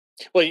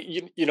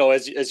 Well,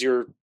 as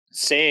you're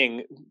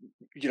saying,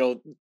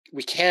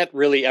 we can't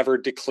really ever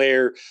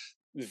declare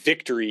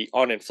victory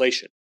on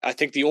inflation. I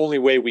think the only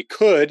way we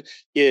could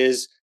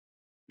is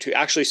to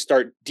actually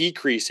start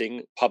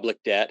decreasing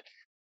public debt,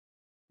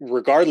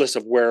 regardless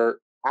of where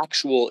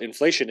actual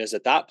inflation is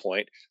at that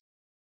point,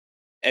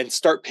 and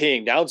start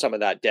paying down some of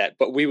that debt.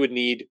 But we would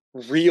need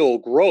real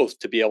growth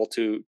to be able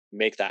to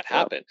make that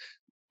happen.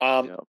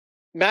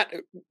 Matt,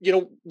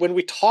 when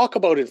we talk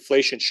about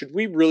inflation, should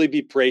we really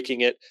be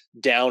breaking it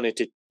down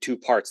into two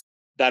parts,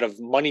 that of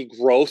money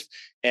growth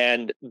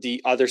and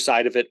the other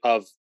side of it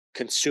of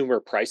consumer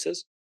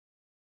prices?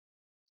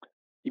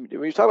 When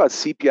you talk about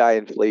CPI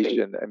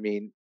inflation, I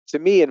mean, to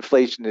me,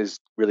 inflation is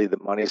really the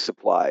money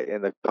supply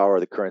and the power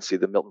of the currency,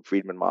 the Milton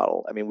Friedman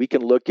model. I mean, we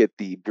can look at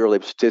the Bureau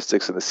of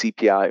Statistics and the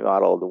CPI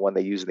model, the one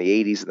they used in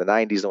the 80s and the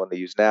 90s, the one they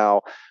use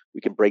now.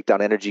 We can break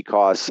down energy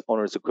costs,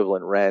 owner's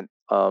equivalent rent.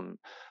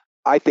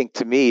 I think,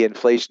 to me,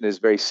 inflation is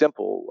very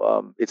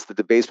simple. It's the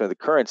debasement of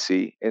the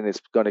currency, and it's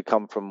going to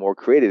come from more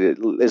created.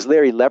 As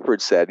Larry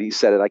Lepard said, he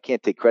said it, I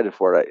can't take credit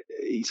for it.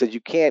 He said,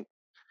 you can't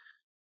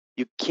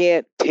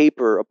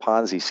taper a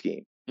Ponzi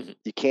scheme. Mhm.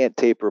 You can't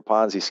taper a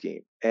Ponzi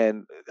scheme,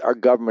 and our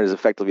government is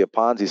effectively a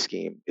Ponzi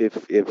scheme.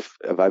 If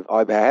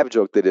I have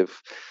joked that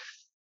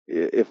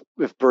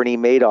if Bernie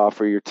Madoff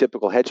or your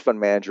typical hedge fund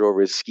manager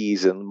over his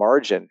skis and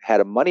margin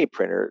had a money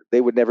printer,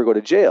 they would never go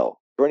to jail.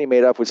 Bernie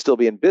Madoff would still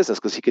be in business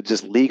because he could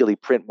just legally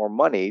print more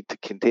money to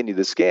continue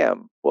the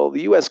scam. Well,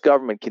 the U.S.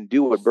 government can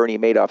do what Bernie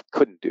Madoff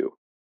couldn't do,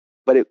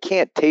 but it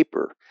can't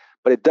taper.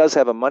 But it does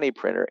have a money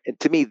printer, and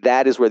to me,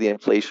 that is where the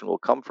inflation will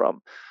come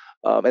from.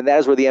 And that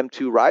is where the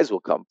M2 rise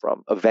will come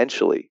from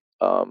eventually.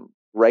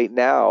 Right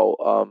now,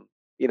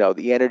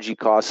 the energy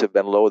costs have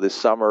been low this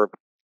summer.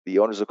 The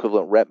owner's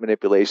equivalent rent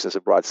manipulations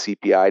have brought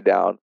CPI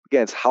down.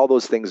 Again, it's how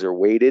those things are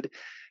weighted.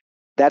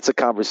 That's a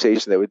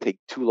conversation that would take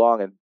too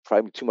long and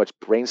probably too much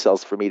brain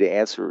cells for me to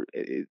answer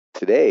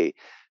today.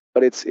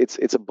 But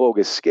it's a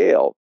bogus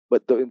scale.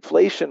 But the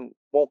inflation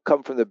won't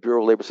come from the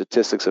Bureau of Labor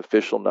Statistics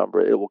official number.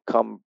 It will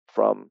come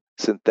from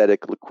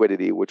synthetic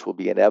liquidity, which will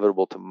be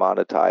inevitable to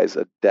monetize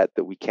a debt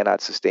that we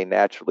cannot sustain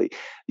naturally.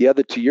 The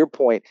other, to your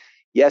point,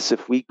 yes,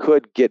 if we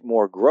could get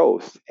more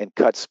growth and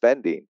cut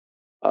spending,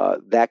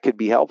 that could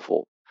be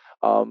helpful.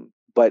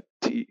 But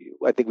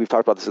I think we've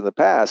talked about this in the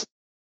past.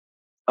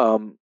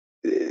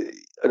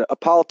 A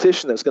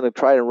politician that's going to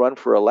try to run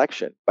for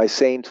election by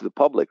saying to the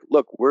public,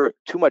 look, we're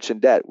too much in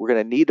debt. We're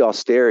going to need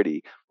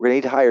austerity. We're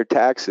going to need higher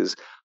taxes,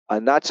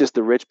 not just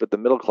the rich, but the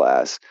middle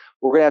class.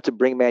 We're going to have to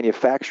bring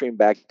manufacturing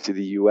back to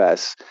the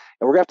U.S.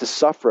 And we're going to have to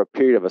suffer a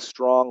period of a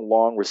strong,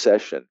 long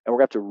recession. And we're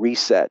going to have to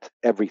reset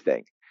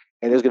everything.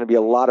 And there's going to be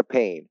a lot of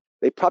pain.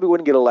 They probably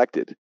wouldn't get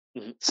elected,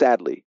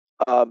 sadly.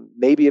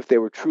 Maybe if they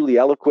were truly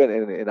eloquent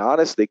and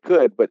honest, they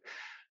could. But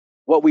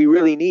what we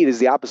really need is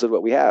the opposite of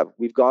what we have.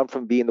 We've gone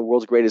from being the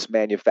world's greatest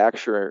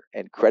manufacturer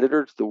and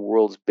creditor to the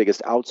world's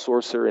biggest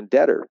outsourcer and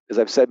debtor. As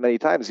I've said many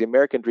times, the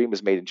American dream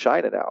is made in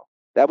China now.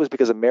 That was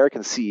because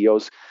American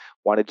CEOs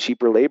wanted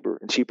cheaper labor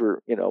and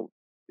cheaper,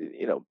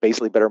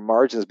 basically better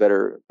margins,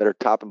 better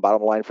top and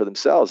bottom line for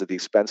themselves at the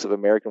expense of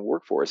American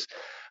workforce.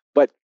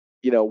 But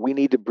we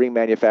need to bring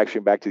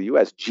manufacturing back to the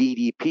U.S.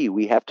 GDP.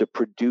 We have to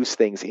produce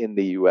things in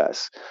the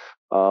U.S.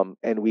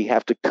 And we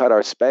have to cut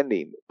our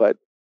spending. But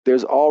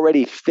there's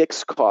already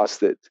fixed costs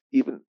that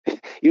even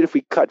if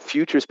we cut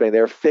future spending,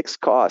 there are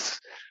fixed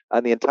costs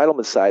on the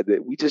entitlement side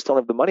that we just don't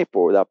have the money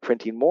for without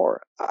printing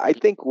more. I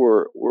think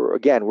we're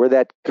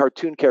that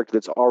cartoon character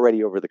that's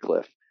already over the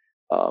cliff.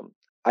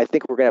 I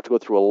think we're going to have to go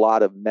through a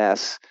lot of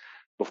mess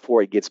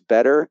before it gets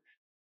better.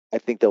 I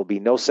think there'll be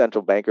no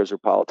central bankers or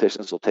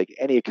politicians who'll take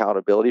any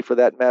accountability for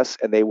that mess,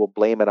 and they will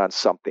blame it on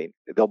something.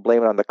 They'll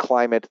blame it on the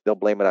climate. They'll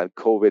blame it on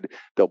COVID.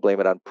 They'll blame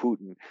it on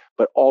Putin.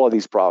 But all of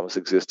these problems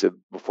existed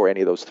before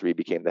any of those three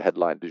became the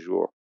headline du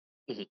jour.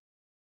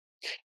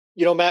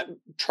 Mm-hmm. Matt,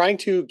 trying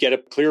to get a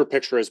clearer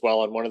picture as well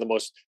on one of the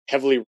most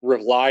heavily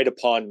relied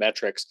upon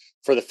metrics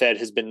for the Fed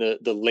has been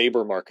the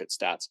labor market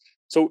stats.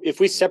 So if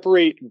we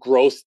separate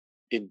growth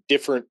in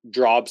different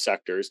job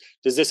sectors,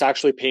 does this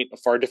actually paint a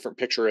far different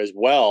picture as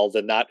well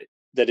than that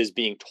is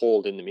being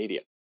told in the media?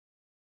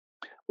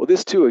 Well,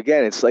 this too,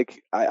 again, it's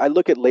like I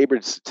look at labor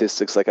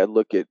statistics like I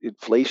look at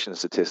inflation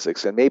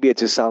statistics, and maybe it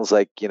just sounds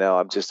like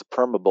I'm just a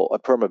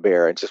perma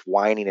bear, and just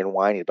whining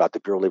about the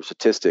Bureau of Labor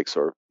Statistics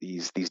or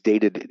these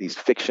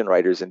fiction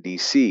writers in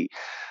DC.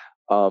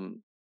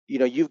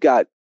 You've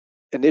got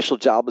initial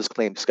jobless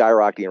claims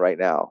skyrocketing right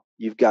now.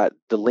 You've got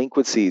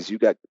delinquencies.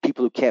 You've got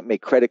people who can't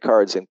make credit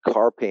cards and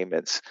car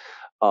payments.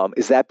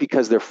 Is that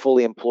because they're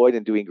fully employed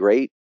and doing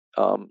great?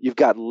 You've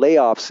got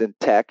layoffs in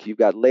tech. You've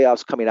got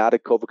layoffs coming out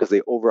of COVID because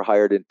they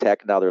overhired in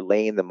tech. Now they're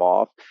laying them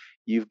off.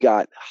 You've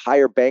got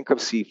higher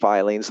bankruptcy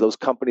filings. Those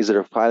companies that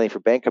are filing for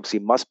bankruptcy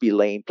must be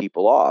laying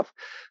people off.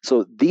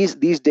 So these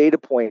data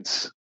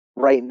points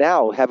right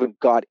now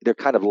they're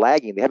kind of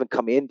lagging. They haven't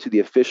come into the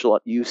official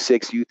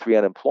U6, U3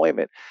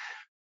 unemployment.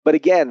 But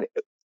again,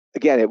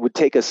 it would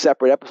take a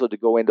separate episode to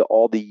go into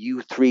all the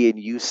U3 and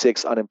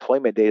U6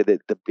 unemployment data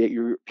that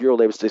the Bureau of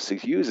Labor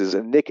Statistics uses.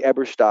 And Nick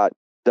Eberstadt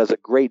does a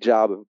great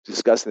job of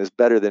discussing this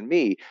better than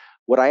me.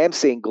 What I am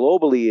saying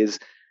globally is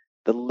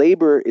the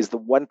labor is the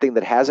one thing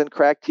that hasn't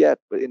cracked yet.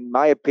 But in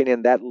my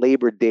opinion, that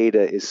labor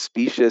data is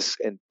specious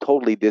and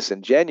totally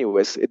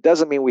disingenuous. It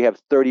doesn't mean we have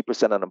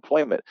 30%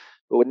 unemployment.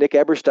 But what Nick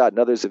Eberstadt and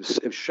others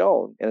have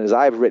shown, and as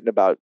I've written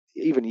about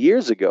even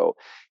years ago,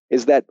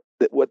 is that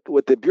what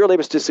the Bureau of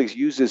Labor Statistics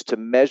uses to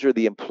measure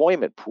the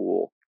employment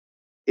pool,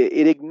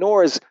 it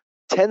ignores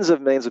tens of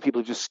millions of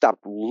people who just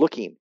stopped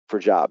looking for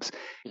jobs.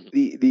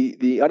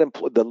 The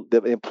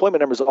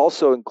employment numbers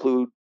also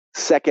include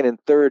second and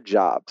third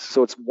jobs.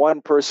 So it's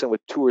one person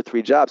with two or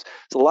three jobs.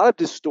 There's a lot of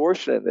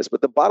distortion in this,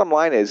 but the bottom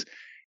line is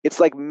it's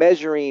like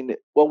measuring,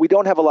 well, we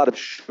don't have a lot of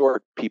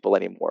short people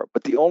anymore,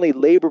 but the only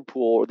labor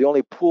pool or the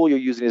only pool you're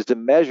using is to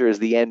measure is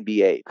the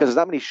NBA, because there's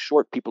not many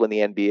short people in the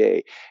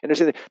NBA. And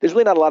there's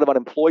really not a lot of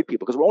unemployed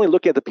people, because we're only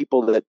looking at the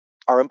people that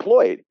are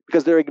employed,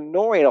 because they're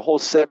ignoring a whole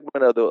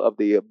segment of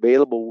the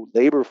available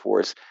labor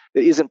force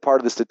that isn't part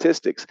of the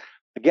statistics.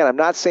 Again, I'm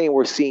not saying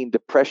we're seeing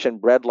depression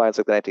breadlines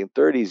like the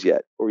 1930s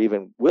yet, or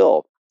even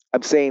will.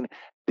 I'm saying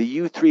the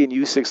U3 and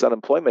U6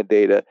 unemployment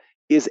data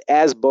is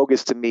as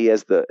bogus to me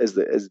as the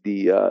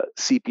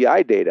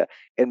CPI data.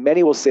 And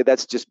many will say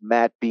that's just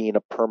Matt being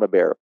a perma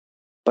bear.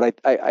 But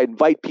I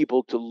invite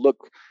people to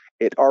look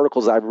at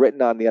articles I've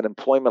written on the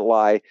unemployment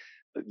lie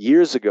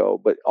years ago,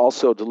 but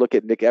also to look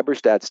at Nick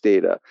Eberstadt's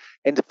data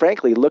and to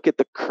frankly look at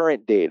the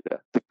current data,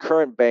 the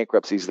current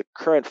bankruptcies, the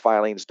current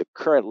filings, the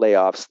current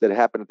layoffs that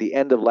happened at the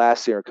end of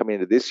last year and coming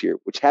into this year,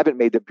 which haven't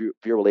made the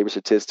Bureau of Labor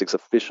Statistics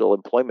official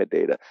employment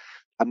data.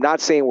 I'm not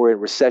saying we're in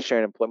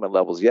recessionary employment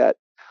levels yet,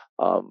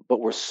 but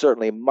we're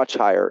certainly much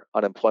higher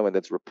unemployment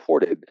that's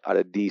reported out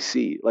of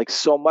DC. Like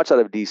so much out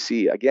of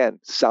DC, again,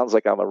 sounds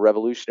like I'm a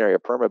revolutionary or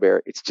perma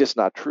bear. It's just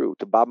not true.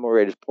 To Bob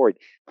Moreira's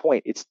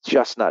point, it's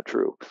just not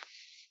true.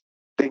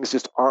 Things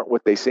just aren't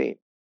what they seem.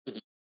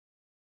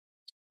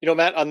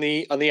 Matt, on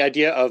the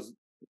idea of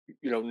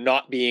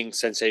not being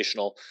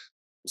sensational,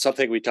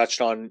 something we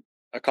touched on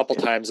a couple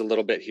times a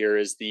little bit here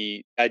is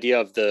the idea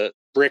of the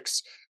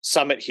BRICS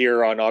summit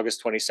here on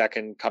August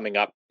 22nd coming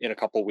up in a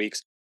couple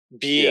weeks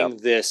being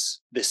this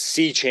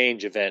sea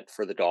change event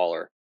for the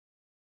dollar.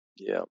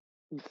 Yeah.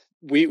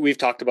 We've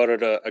talked about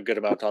it a good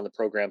amount on the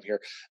program here.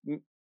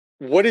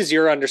 What is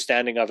your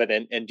understanding of it,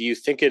 and do you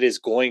think it is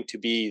going to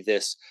be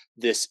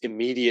this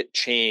immediate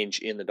change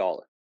in the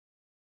dollar?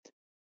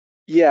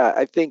 Yeah,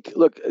 I think,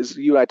 look, as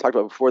you and I talked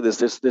about before this,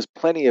 there's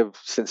plenty of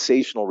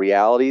sensational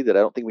reality that I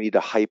don't think we need to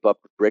hype up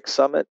the BRICS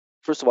summit.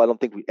 First of all, I don't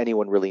think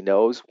anyone really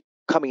knows.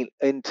 Coming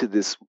into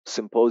this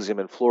symposium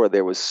in Florida,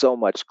 there was so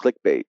much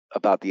clickbait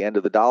about the end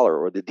of the dollar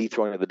or the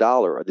dethroning of the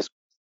dollar or this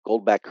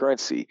gold-backed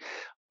currency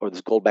or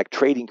this gold-backed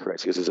trading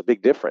currency, because there's a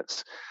big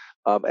difference.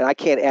 And I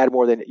can't add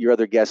more than your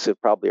other guests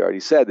have probably already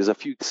said. There's a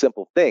few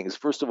simple things.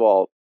 First of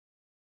all,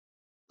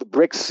 the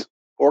BRICS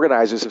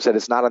organizers have said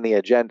it's not on the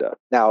agenda.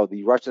 Now,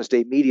 the Russian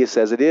state media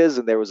says it is,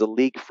 and there was a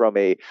leak from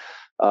a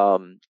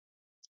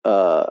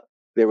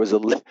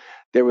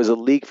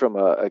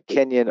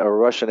Kenyan or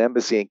Russian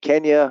embassy in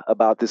Kenya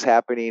about this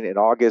happening in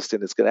August,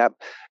 and it's going to happen.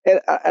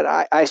 And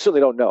I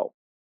certainly don't know,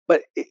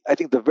 but I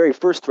think the very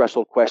first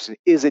threshold question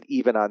is it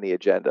even on the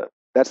agenda?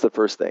 That's the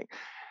first thing.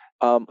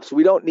 So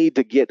we don't need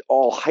to get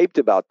all hyped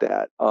about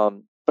that.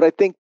 But I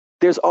think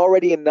there's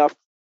already enough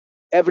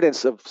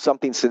evidence of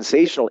something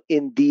sensational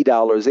in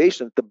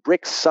de-dollarization. The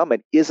BRICS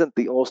summit isn't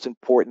the most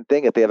important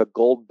thing if they have a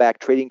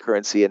gold-backed trading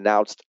currency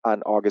announced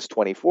on August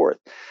 24th.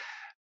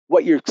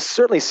 What you're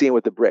certainly seeing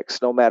with the BRICS,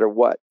 no matter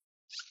what,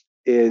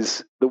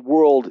 is the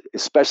world,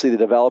 especially the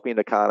developing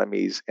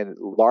economies and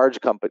large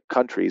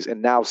countries,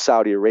 and now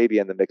Saudi Arabia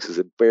in the mix is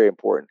very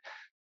important.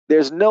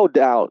 There's no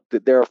doubt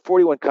that there are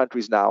 41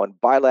 countries now in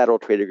bilateral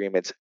trade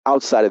agreements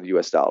outside of the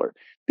US dollar.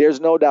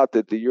 There's no doubt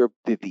that the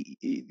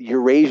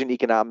Eurasian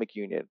Economic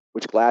Union,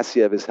 which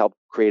Glassiev has helped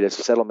create a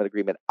settlement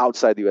agreement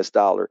outside the US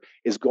dollar,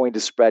 is going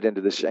to spread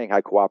into the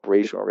Shanghai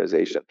Cooperation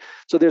Organization.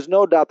 So there's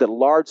no doubt that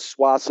large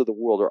swaths of the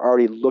world are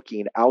already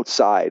looking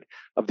outside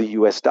of the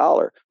US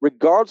dollar.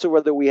 Regardless of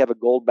whether we have a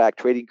gold-backed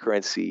trading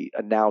currency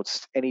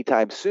announced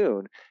anytime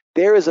soon,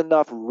 there is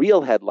enough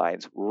real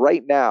headlines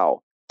right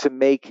now to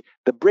make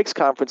the BRICS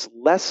conference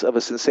less of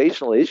a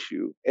sensational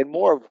issue and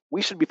more of,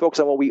 we should be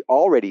focused on what we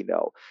already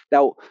know.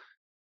 Now,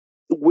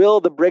 will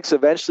the BRICS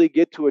eventually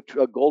get to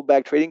a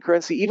gold-backed trading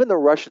currency? Even the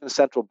Russian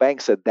central bank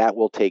said that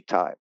will take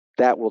time.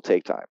 That will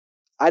take time.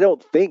 I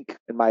don't think,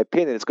 in my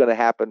opinion, it's going to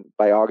happen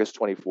by August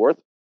 24th.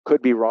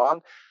 Could be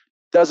wrong.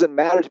 Doesn't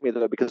matter to me,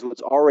 though, because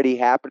what's already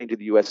happening to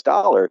the US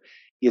dollar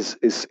is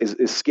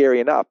scary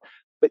enough.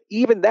 But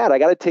even that, I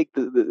got to take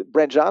the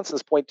Brent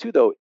Johnson's point too,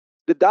 though.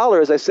 The dollar,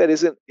 as I said,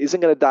 isn't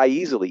going to die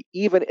easily,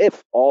 even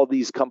if all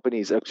these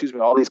countries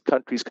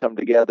come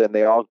together and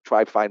they all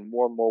try to find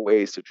more and more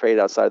ways to trade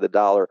outside of the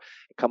dollar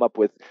and come up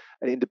with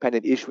an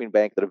independent issuing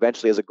bank that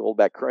eventually has a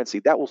gold-backed currency.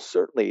 That will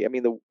certainly, I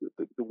mean,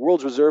 the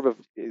world's reserve of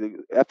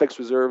FX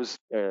reserves,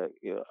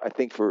 I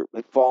think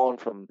have fallen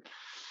from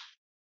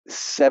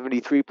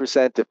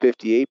 73% to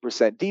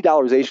 58%.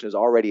 De-dollarization is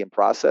already in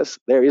process.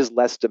 There is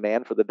less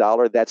demand for the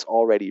dollar. That's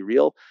already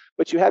real.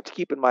 But you have to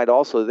keep in mind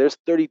also there's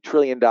 $30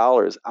 trillion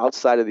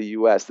outside of the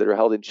U.S. that are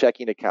held in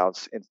checking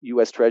accounts and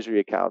U.S. Treasury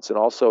accounts and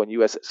also in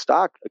U.S.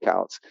 stock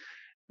accounts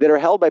that are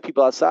held by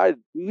people outside,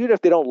 even if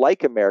they don't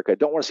like America,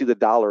 don't want to see the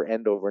dollar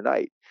end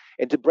overnight.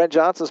 And to Brent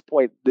Johnson's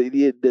point,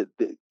 the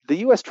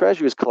U.S.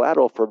 Treasury is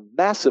collateral for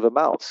massive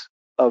amounts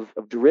of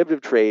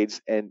derivative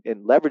trades and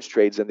leverage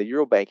trades in the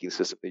euro banking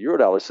system, the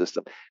eurodollar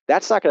system.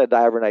 That's not going to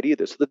die overnight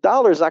either. So the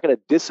dollar is not going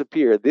to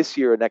disappear this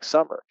year or next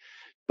summer.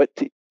 But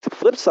to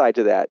flip side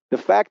to that, the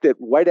fact that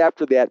right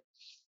after that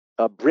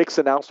BRICS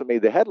announcement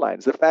made the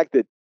headlines, the fact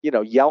that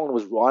Yellen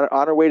was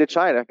on her way to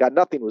China, got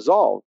nothing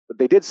resolved, but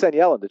they did send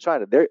Yellen to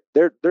China.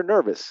 They're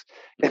nervous,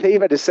 and they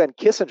even had to send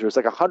Kissinger, who's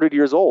like 100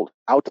 years old,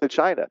 out to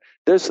China.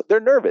 They're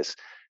nervous.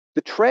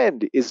 The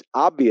trend is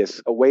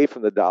obvious away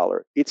from the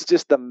dollar. It's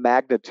just the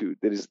magnitude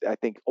that is, I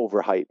think,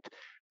 overhyped.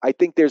 I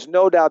think there's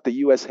no doubt the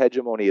U.S.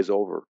 hegemony is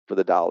over for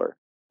the dollar,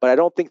 but I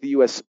don't think the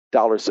U.S.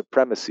 dollar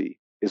supremacy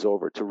is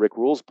over. To Rick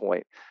Rule's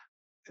point,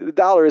 the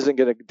dollar isn't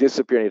going to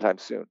disappear anytime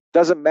soon.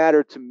 Doesn't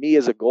matter to me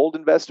as a gold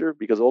investor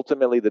because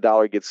ultimately the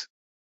dollar gets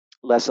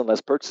less and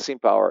less purchasing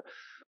power.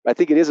 I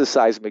think it is a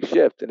seismic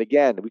shift. And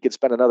again, we could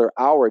spend another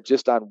hour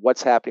just on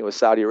what's happening with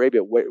Saudi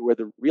Arabia. Where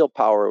the real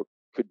power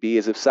could be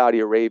is if Saudi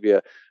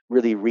Arabia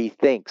really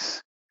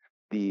rethinks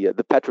the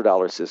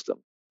petrodollar system,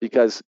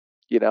 because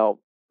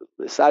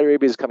Saudi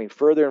Arabia is coming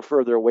further and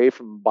further away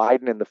from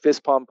Biden and the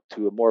fist pump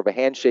to more of a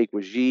handshake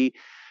with Xi.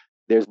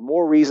 There's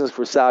more reasons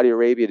for Saudi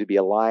Arabia to be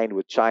aligned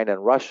with China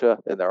and Russia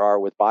than there are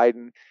with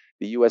Biden.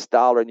 The US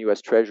dollar and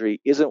US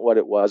Treasury isn't what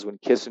it was when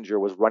Kissinger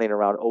was running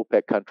around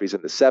OPEC countries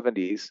in the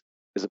 70s,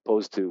 as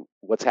opposed to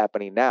what's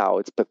happening now.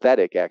 It's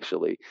pathetic,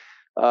 actually.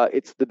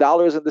 It's the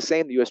dollar isn't the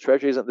same. The US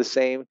Treasury isn't the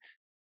same.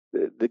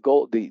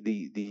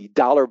 The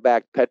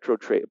dollar-backed petrol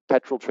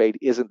trade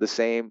isn't the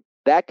same.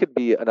 That could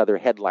be another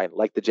headline,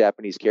 like the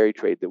Japanese carry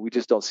trade, that we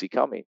just don't see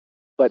coming.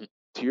 But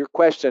to your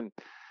question,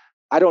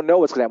 I don't know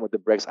what's going to happen with the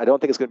BRICS. I don't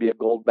think it's going to be a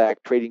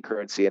gold-backed trading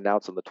currency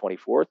announced on the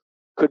 24th.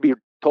 Could be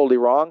totally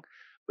wrong,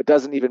 but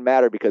doesn't even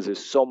matter because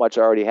there's so much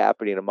already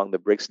happening among the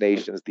BRICS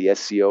nations, the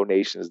SCO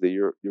nations,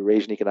 the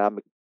Eurasian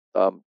Economic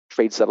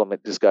Trade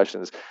Settlement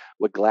discussions,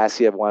 what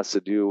Glassiev wants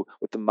to do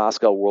with the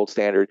Moscow World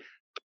Standard.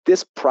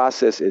 This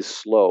process is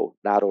slow,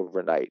 not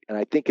overnight. And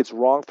I think it's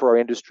wrong for our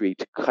industry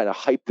to kind of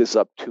hype this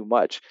up too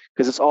much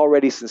because it's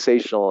already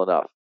sensational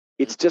enough.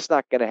 It's just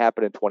not going to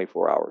happen in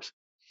 24 hours.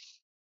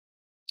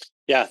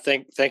 Yeah,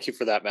 thank you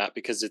for that, Matt,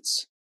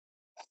 because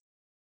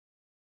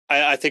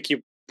I think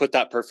you put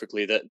that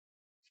perfectly, that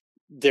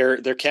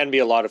there can be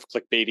a lot of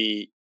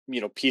clickbaity,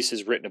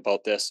 pieces written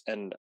about this.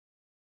 And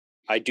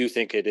I do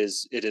think it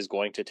is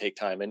going to take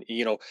time. And,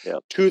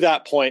 to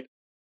that point,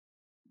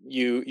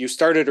 you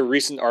started a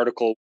recent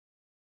article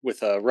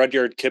with a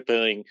Rudyard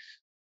Kipling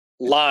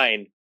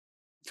line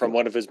from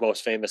one of his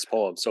most famous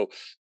poems. So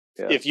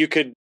if you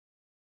could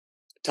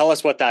tell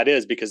us what that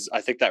is, because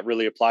I think that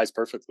really applies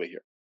perfectly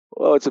here.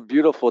 Well, it's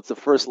the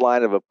first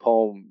line of a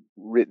poem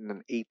written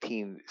in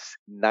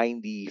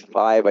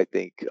 1895, I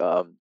think.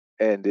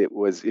 And it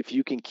was, if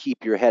you can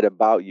keep your head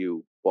about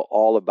you, well,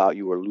 all about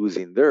you are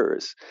losing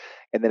theirs.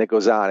 And then it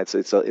goes on.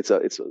 It's a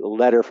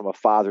letter from a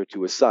father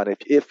to a son.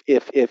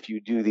 If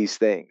you do these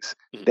things,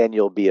 then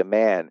you'll be a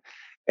man.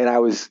 And I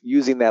was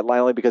using that line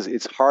only because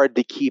it's hard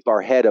to keep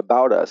our head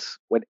about us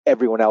when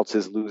everyone else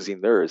is losing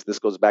theirs. This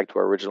goes back to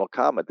our original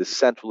comment: the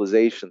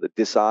centralization, the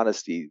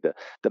dishonesty,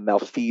 the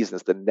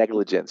malfeasance, the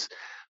negligence,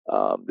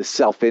 the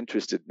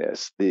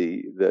self-interestedness,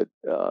 the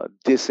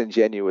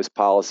disingenuous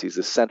policies,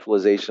 the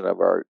centralization of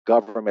our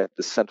government,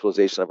 the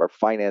centralization of our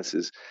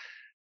finances.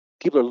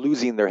 People are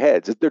losing their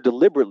heads. They're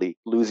deliberately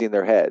losing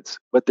their heads,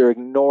 but they're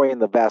ignoring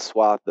the vast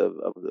swath of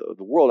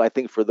the world. I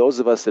think for those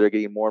of us that are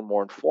getting more and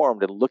more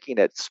informed and looking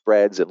at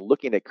spreads and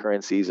looking at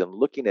currencies and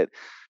looking at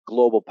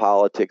global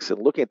politics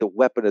and looking at the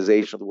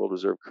weaponization of the world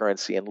reserve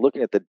currency and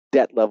looking at the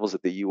debt levels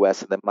at the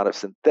U.S. and the amount of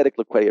synthetic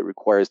liquidity it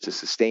requires to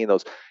sustain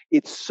those,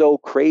 it's so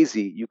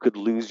crazy you could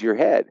lose your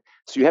head.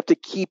 So you have to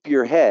keep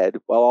your head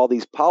while all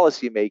these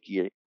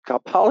policymakers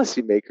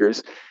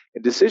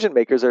and decision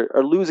makers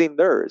are losing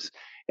theirs.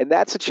 And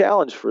that's a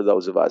challenge for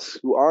those of us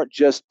who aren't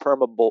just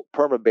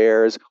perma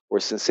bears or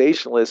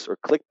sensationalists or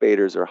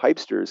clickbaiters or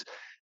hypesters.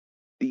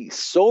 The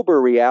sober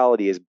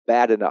reality is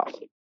bad enough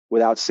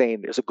without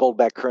saying there's a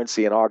gold-backed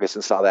currency in August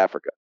in South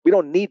Africa. We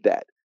don't need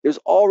that. There's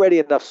already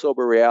enough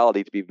sober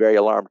reality to be very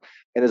alarmed.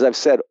 And as I've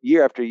said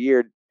year after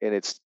year, and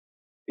it's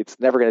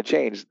never going to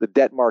change, the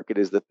debt market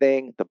is the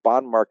thing. The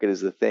bond market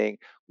is the thing.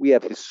 We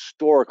have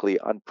historically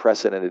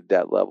unprecedented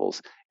debt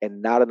levels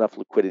and not enough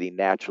liquidity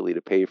naturally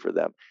to pay for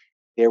them.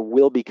 There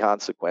will be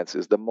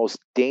consequences, the most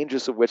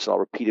dangerous of which, and I'll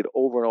repeat it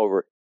over and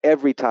over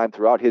every time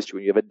throughout history,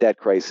 when you have a debt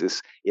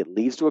crisis, it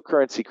leads to a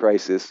currency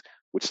crisis,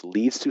 which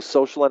leads to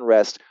social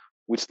unrest,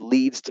 which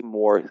leads to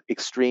more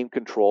extreme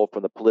control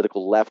from the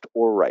political left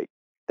or right.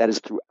 That is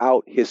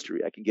throughout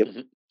history. I can give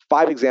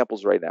 5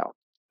 examples right now,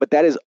 but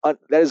there's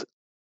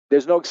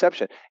no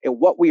exception. And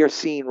what we are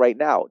seeing right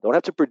now, don't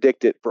have to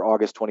predict it for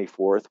August 24th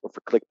or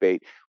for clickbait.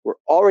 We're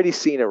already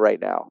seeing it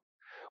right now,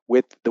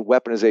 with the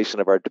weaponization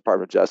of our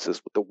Department of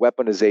Justice, with the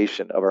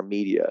weaponization of our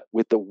media,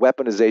 with the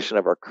weaponization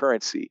of our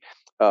currency,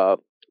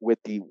 with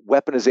the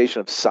weaponization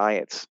of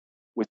science,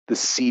 with the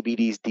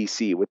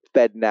CBDC, with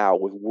FedNow,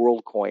 with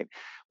WorldCoin.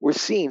 We're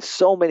seeing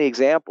so many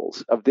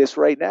examples of this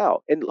right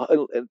now. And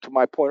to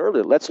my point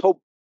earlier, let's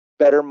hope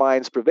better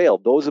minds prevail.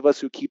 Those of us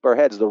who keep our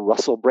heads, the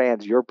Russell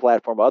Brands, your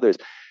platform, others,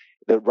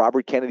 the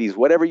Robert Kennedys,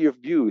 whatever your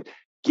view,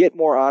 get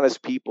more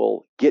honest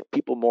people, get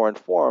people more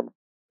informed.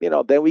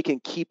 Then we can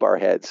keep our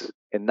heads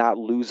and not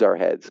lose our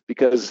heads,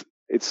 because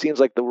it seems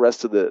like the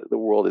rest of the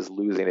world is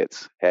losing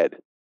its head,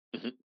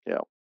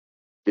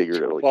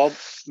 figuratively. Well,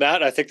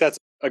 Matt, I think that's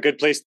a good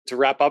place to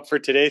wrap up for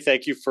today.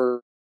 Thank you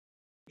for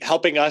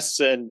helping us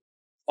and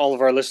all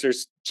of our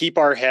listeners keep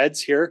our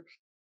heads here.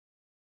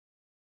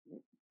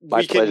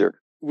 My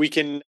pleasure. We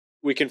can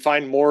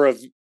find more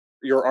of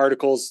your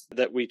articles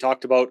that we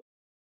talked about,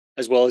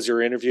 as well as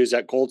your interviews,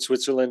 at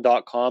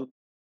goldswitzerland.com.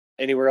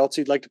 Anywhere else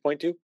you'd like to point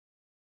to?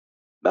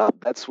 No,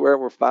 that's where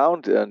we're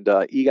found. And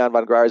Egon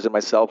von Greyerz and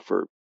myself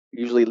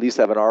usually at least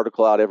have an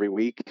article out every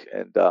week.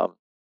 And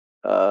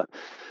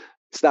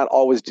it's not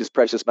always just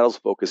precious metals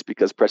focused,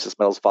 because precious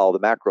metals follow the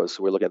macros.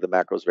 So we're looking at the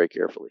macros very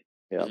carefully.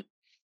 Yeah. Mm-hmm.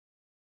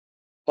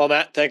 Well,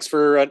 Matt, thanks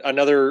for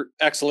another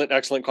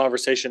excellent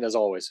conversation as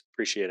always.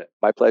 Appreciate it.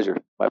 My pleasure,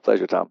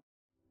 Tom.